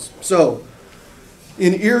volatilization loss. So,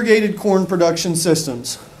 in irrigated corn production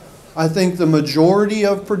systems, I think the majority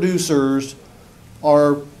of producers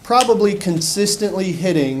are probably consistently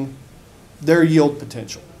hitting their yield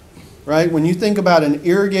potential, right? When you think about an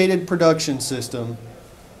irrigated production system,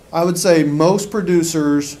 I would say most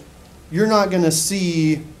producers, you're not going to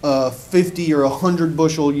see a 50 or 100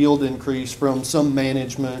 bushel yield increase from some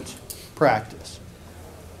management practice,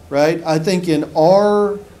 right? I think in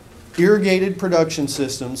our irrigated production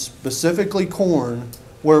systems, specifically corn,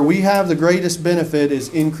 where we have the greatest benefit is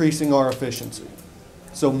increasing our efficiency.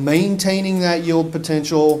 So maintaining that yield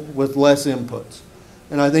potential with less inputs.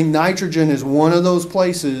 And I think nitrogen is one of those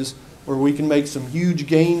places where we can make some huge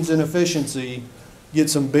gains in efficiency, get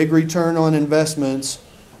some big return on investments,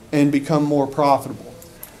 and become more profitable.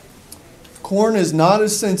 Corn is not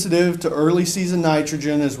as sensitive to early season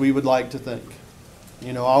nitrogen as we would like to think.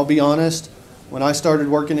 You know, I'll be honest, when I started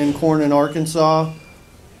working in corn in Arkansas,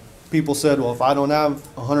 people said, well, if I don't have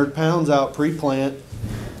 100 pounds out pre-plant,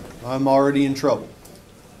 I'm already in trouble.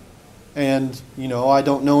 And, you know, I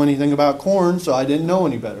don't know anything about corn, so I didn't know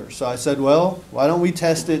any better. So I said, well, why don't we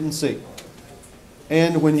test it and see?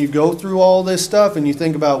 And when you go through all this stuff and you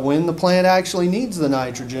think about when the plant actually needs the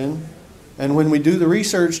nitrogen, and when we do the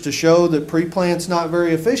research to show that pre-plant's not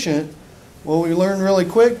very efficient, well, we learn really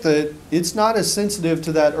quick that it's not as sensitive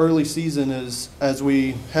to that early season as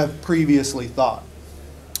we have previously thought.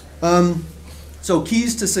 So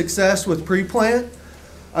keys to success with pre-plant,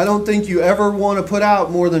 I don't think you ever want to put out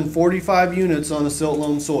more than 45 units on a silt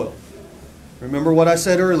loam soil. Remember what I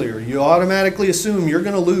said earlier, you automatically assume you're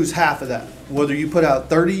going to lose half of that, whether you put out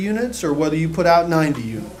 30 units or whether you put out 90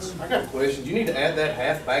 units. I got a question. Do you need to add that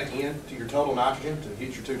half back in to your total nitrogen to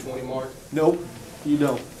hit your 220 mark? Nope, you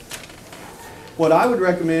don't. What I would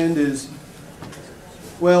recommend is,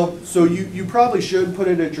 well, so you probably should put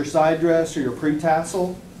it at your side dress or your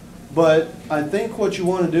pre-tassel, but I think what you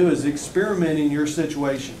want to do is experiment in your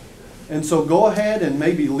situation. And so go ahead and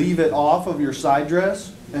maybe leave it off of your side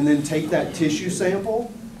dress and then take that tissue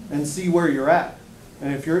sample and see where you're at.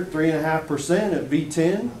 And if you're at 3.5% at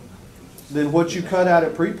V10, then what you cut out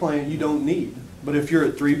at pre-plant you don't need. But if you're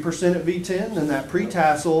at 3% at V10, then that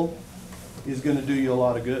pre-tassel is going to do you a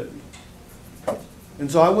lot of good. And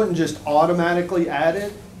so I wouldn't just automatically add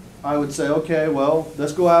it. I would say, okay, well,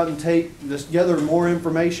 let's go out and let's gather more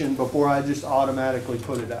information before I just automatically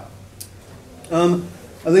put it out.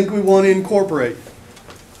 I think we want to incorporate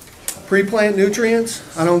pre-plant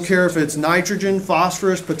nutrients. I don't care if it's nitrogen,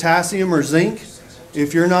 phosphorus, potassium, or zinc.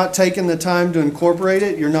 If you're not taking the time to incorporate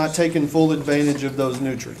it, you're not taking full advantage of those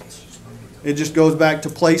nutrients. It just goes back to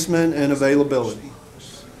placement and availability.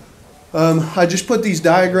 I just put these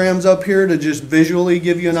diagrams up here to just visually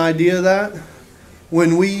give you an idea of that.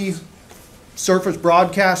 When we surface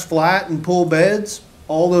broadcast flat and pull beds,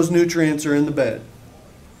 all those nutrients are in the bed.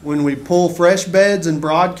 When we pull fresh beds and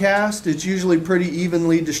broadcast, it's usually pretty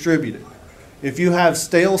evenly distributed. If you have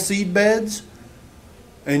stale seed beds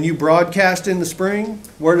and you broadcast in the spring,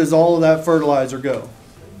 where does all of that fertilizer go?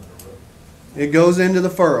 It goes into the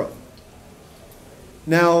furrow.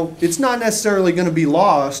 Now, it's not necessarily going to be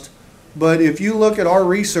lost, but if you look at our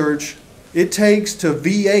research, it takes to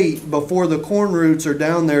V8 before the corn roots are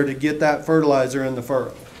down there to get that fertilizer in the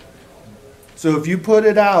furrow. So if you put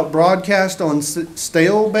it out, broadcast on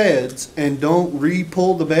stale beds and don't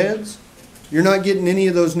re-pull the beds, you're not getting any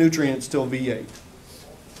of those nutrients till V8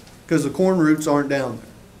 because the corn roots aren't down there.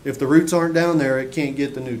 If the roots aren't down there, it can't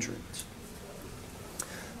get the nutrients.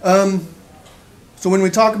 So when we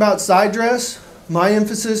talk about side dress, my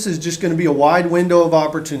emphasis is just going to be a wide window of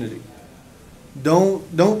opportunity.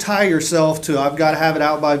 Don't tie yourself to, I've got to have it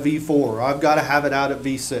out by V4, or I've got to have it out at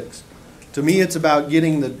V6. To me, it's about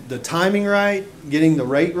getting the timing right, getting the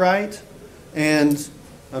rate right. And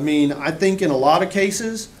I mean, I think in a lot of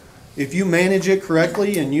cases, if you manage it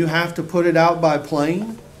correctly and you have to put it out by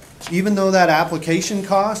plane, even though that application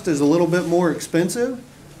cost is a little bit more expensive,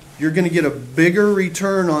 you're going to get a bigger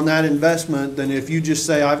return on that investment than if you just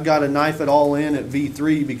say, I've got to knife it all in at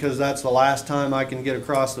V3 because that's the last time I can get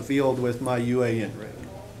across the field with my UAN rig.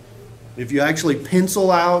 If you actually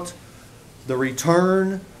pencil out the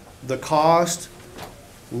return, the cost,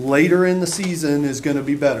 later in the season is going to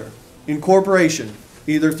be better. Incorporation,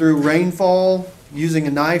 either through rainfall, using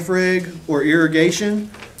a knife rig, or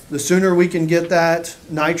irrigation, The sooner we can get that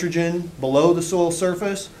nitrogen below the soil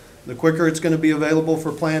surface, the quicker it's going to be available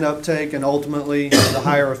for plant uptake, and ultimately the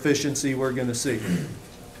higher efficiency we're going to see.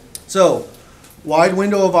 So, wide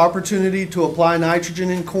window of opportunity to apply nitrogen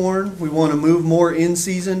in corn. We want to move more in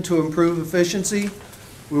season to improve efficiency.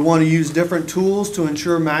 We want to use different tools to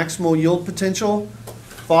ensure maximal yield potential.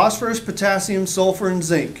 Phosphorus, potassium, sulfur, and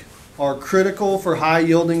zinc are critical for high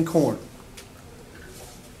yielding corn.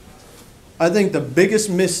 I think the biggest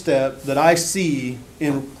misstep that I see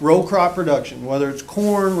in row crop production, whether it's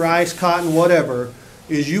corn, rice, cotton, whatever,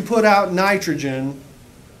 is you put out nitrogen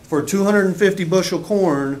for 250 bushel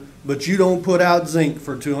corn, but you don't put out zinc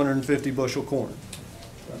for 250 bushel corn.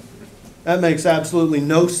 That makes absolutely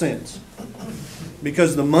no sense.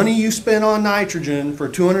 Because the money you spend on nitrogen for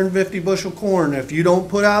 250 bushel corn, if you don't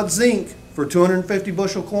put out zinc for 250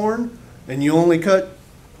 bushel corn, and you only cut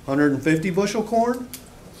 150 bushel corn,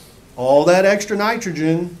 all that extra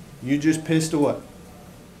nitrogen you just pissed away.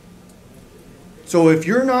 So if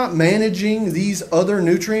you're not managing these other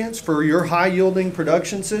nutrients for your high yielding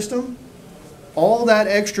production system, all that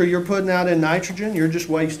extra you're putting out in nitrogen, you're just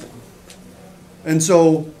wasting. And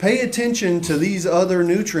so pay attention to these other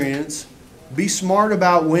nutrients. Be smart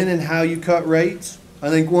about when and how you cut rates. I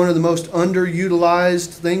think one of the most underutilized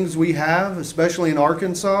things we have, especially in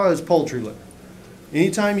Arkansas, is poultry litter.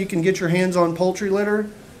 Anytime you can get your hands on poultry litter,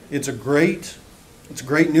 it's a great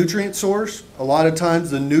nutrient source. A lot of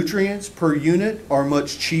times the nutrients per unit are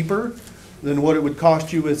much cheaper than what it would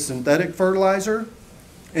cost you with synthetic fertilizer.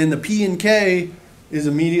 And the P and K is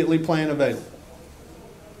immediately plant available.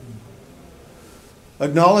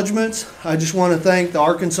 Acknowledgements. I just want to thank the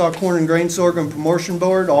Arkansas Corn and Grain Sorghum Promotion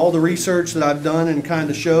Board. All the research that I've done and kind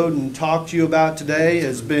of showed and talked to you about today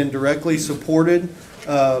has been directly supported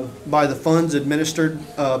by the funds administered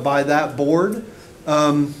by that board.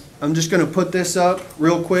 I'm just going to put this up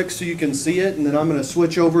real quick so you can see it, and then I'm going to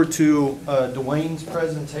switch over to Dwayne's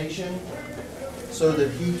presentation so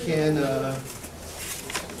that he can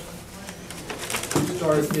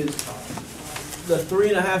start his. The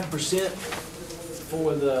 3.5%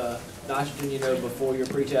 for the nitrogen, before your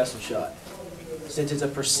pre-tassel shot. Since it's a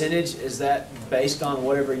percentage, is that based on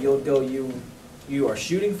whatever yield goal you are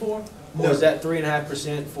shooting for? Or is that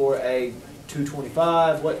 3.5% for a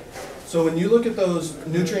 225? What? So when you look at those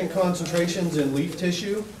nutrient concentrations in leaf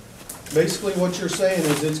tissue, basically what you're saying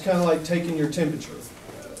is it's kind of like taking your temperature,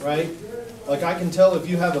 right? Like I can tell if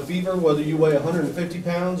you have a fever whether you weigh 150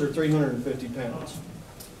 pounds or 350 pounds.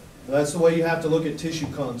 That's the way you have to look at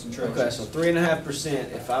tissue concentration. Okay, so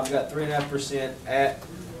 3.5%. If I've got 3.5% at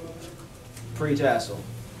pre-tassel,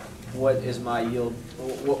 what is my yield?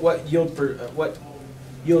 What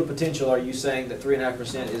yield potential are you saying that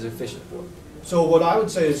 3.5% is efficient for? So what I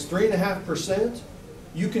would say is 3.5%.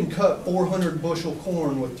 You can cut 400 bushel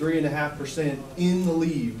corn with 3.5% in the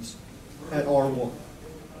leaves at R1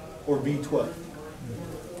 or B12.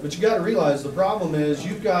 But you got to realize the problem is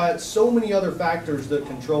you've got so many other factors that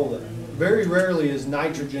control that. Very rarely is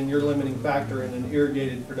nitrogen your limiting factor in an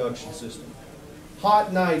irrigated production system.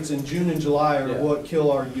 Hot nights in June and July are what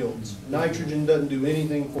kill our yields. Nitrogen doesn't do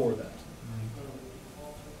anything for that.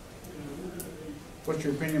 What's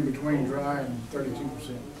your opinion between dry and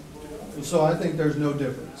 32%? So I think there's no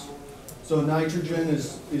difference. So nitrogen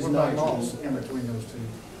is nitrogen. Loss in between those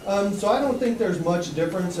two? So I don't think there's much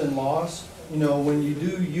difference in loss. When you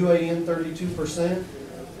do UAN 32%,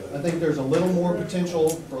 I think there's a little more potential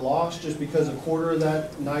for loss just because a quarter of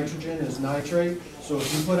that nitrogen is nitrate. So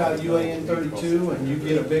if you put out UAN 32 and you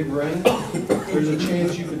get a big rain, there's a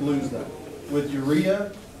chance you could lose that. With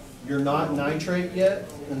urea, you're not nitrate yet,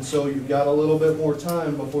 and so you've got a little bit more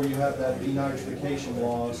time before you have that denitrification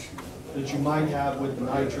loss that you might have with the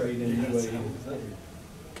nitrate in UAN.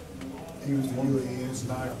 Even if UAN is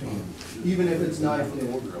knifed in. Even if it's knifed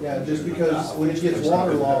in, yeah, just because when it gets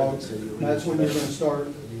waterlogged, that's when you're going to start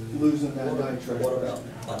losing that nitrate. What about,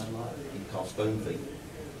 you call spoon feed?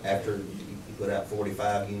 After you put out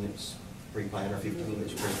 45 units pre-plant or 50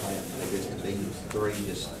 units pre-plant, and it gets to be 3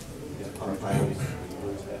 just 100 pounds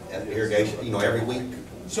irrigation, every week,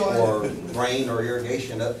 or rain or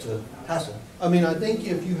irrigation up to tassel. I mean, I think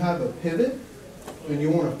if you have a pivot and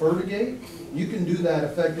you want to fertigate, you can do that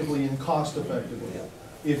effectively and cost effectively.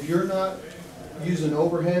 If you're not using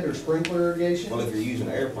overhead or sprinkler irrigation. Well, if you're using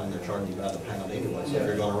an airplane, they're charging you by the pound anyway. So if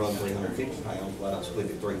you're going to run 350 pounds, why not split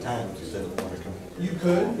it 3 times instead of 1? You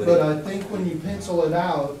could, but I think when you pencil it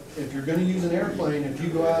out, if you're going to use an airplane, if you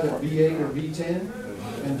go out at V8 or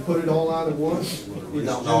V10 and put it all out at once,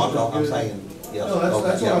 I'm saying. Yes. No,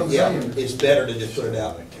 that's what I'm saying. It's better to just put it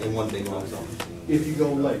out in one big lump sum. If you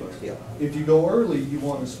go late. Yeah. If you go early, you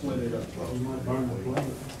want to split it up.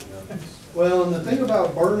 Well, and the thing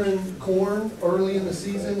about burning corn early in the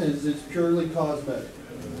season is it's purely cosmetic.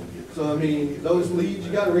 So, I mean, those leaves,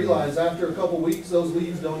 you gotta realize, after a couple weeks, those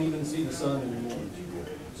leaves don't even see the sun anymore.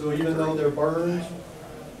 So even though they're burned,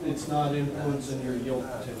 it's not influencing your yield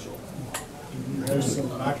potential. There's some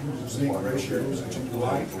nitrogen to zinc ratios that you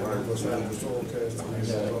like, or those have the soil test.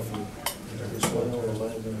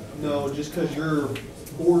 No, just because your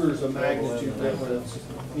orders of magnitude difference.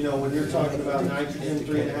 You know, when you're talking about nitrogen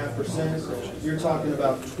 3.5%, you're talking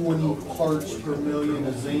about 20 parts per million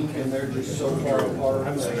of zinc, and they're just so far apart.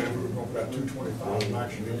 I'm saying we're going about 225,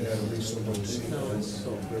 actually, we had at least so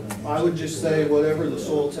much. I would just say whatever the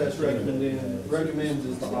soil test recommends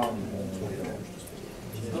is the optimal.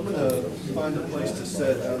 I'm gonna find a place to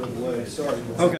set out of the way, sorry. Okay.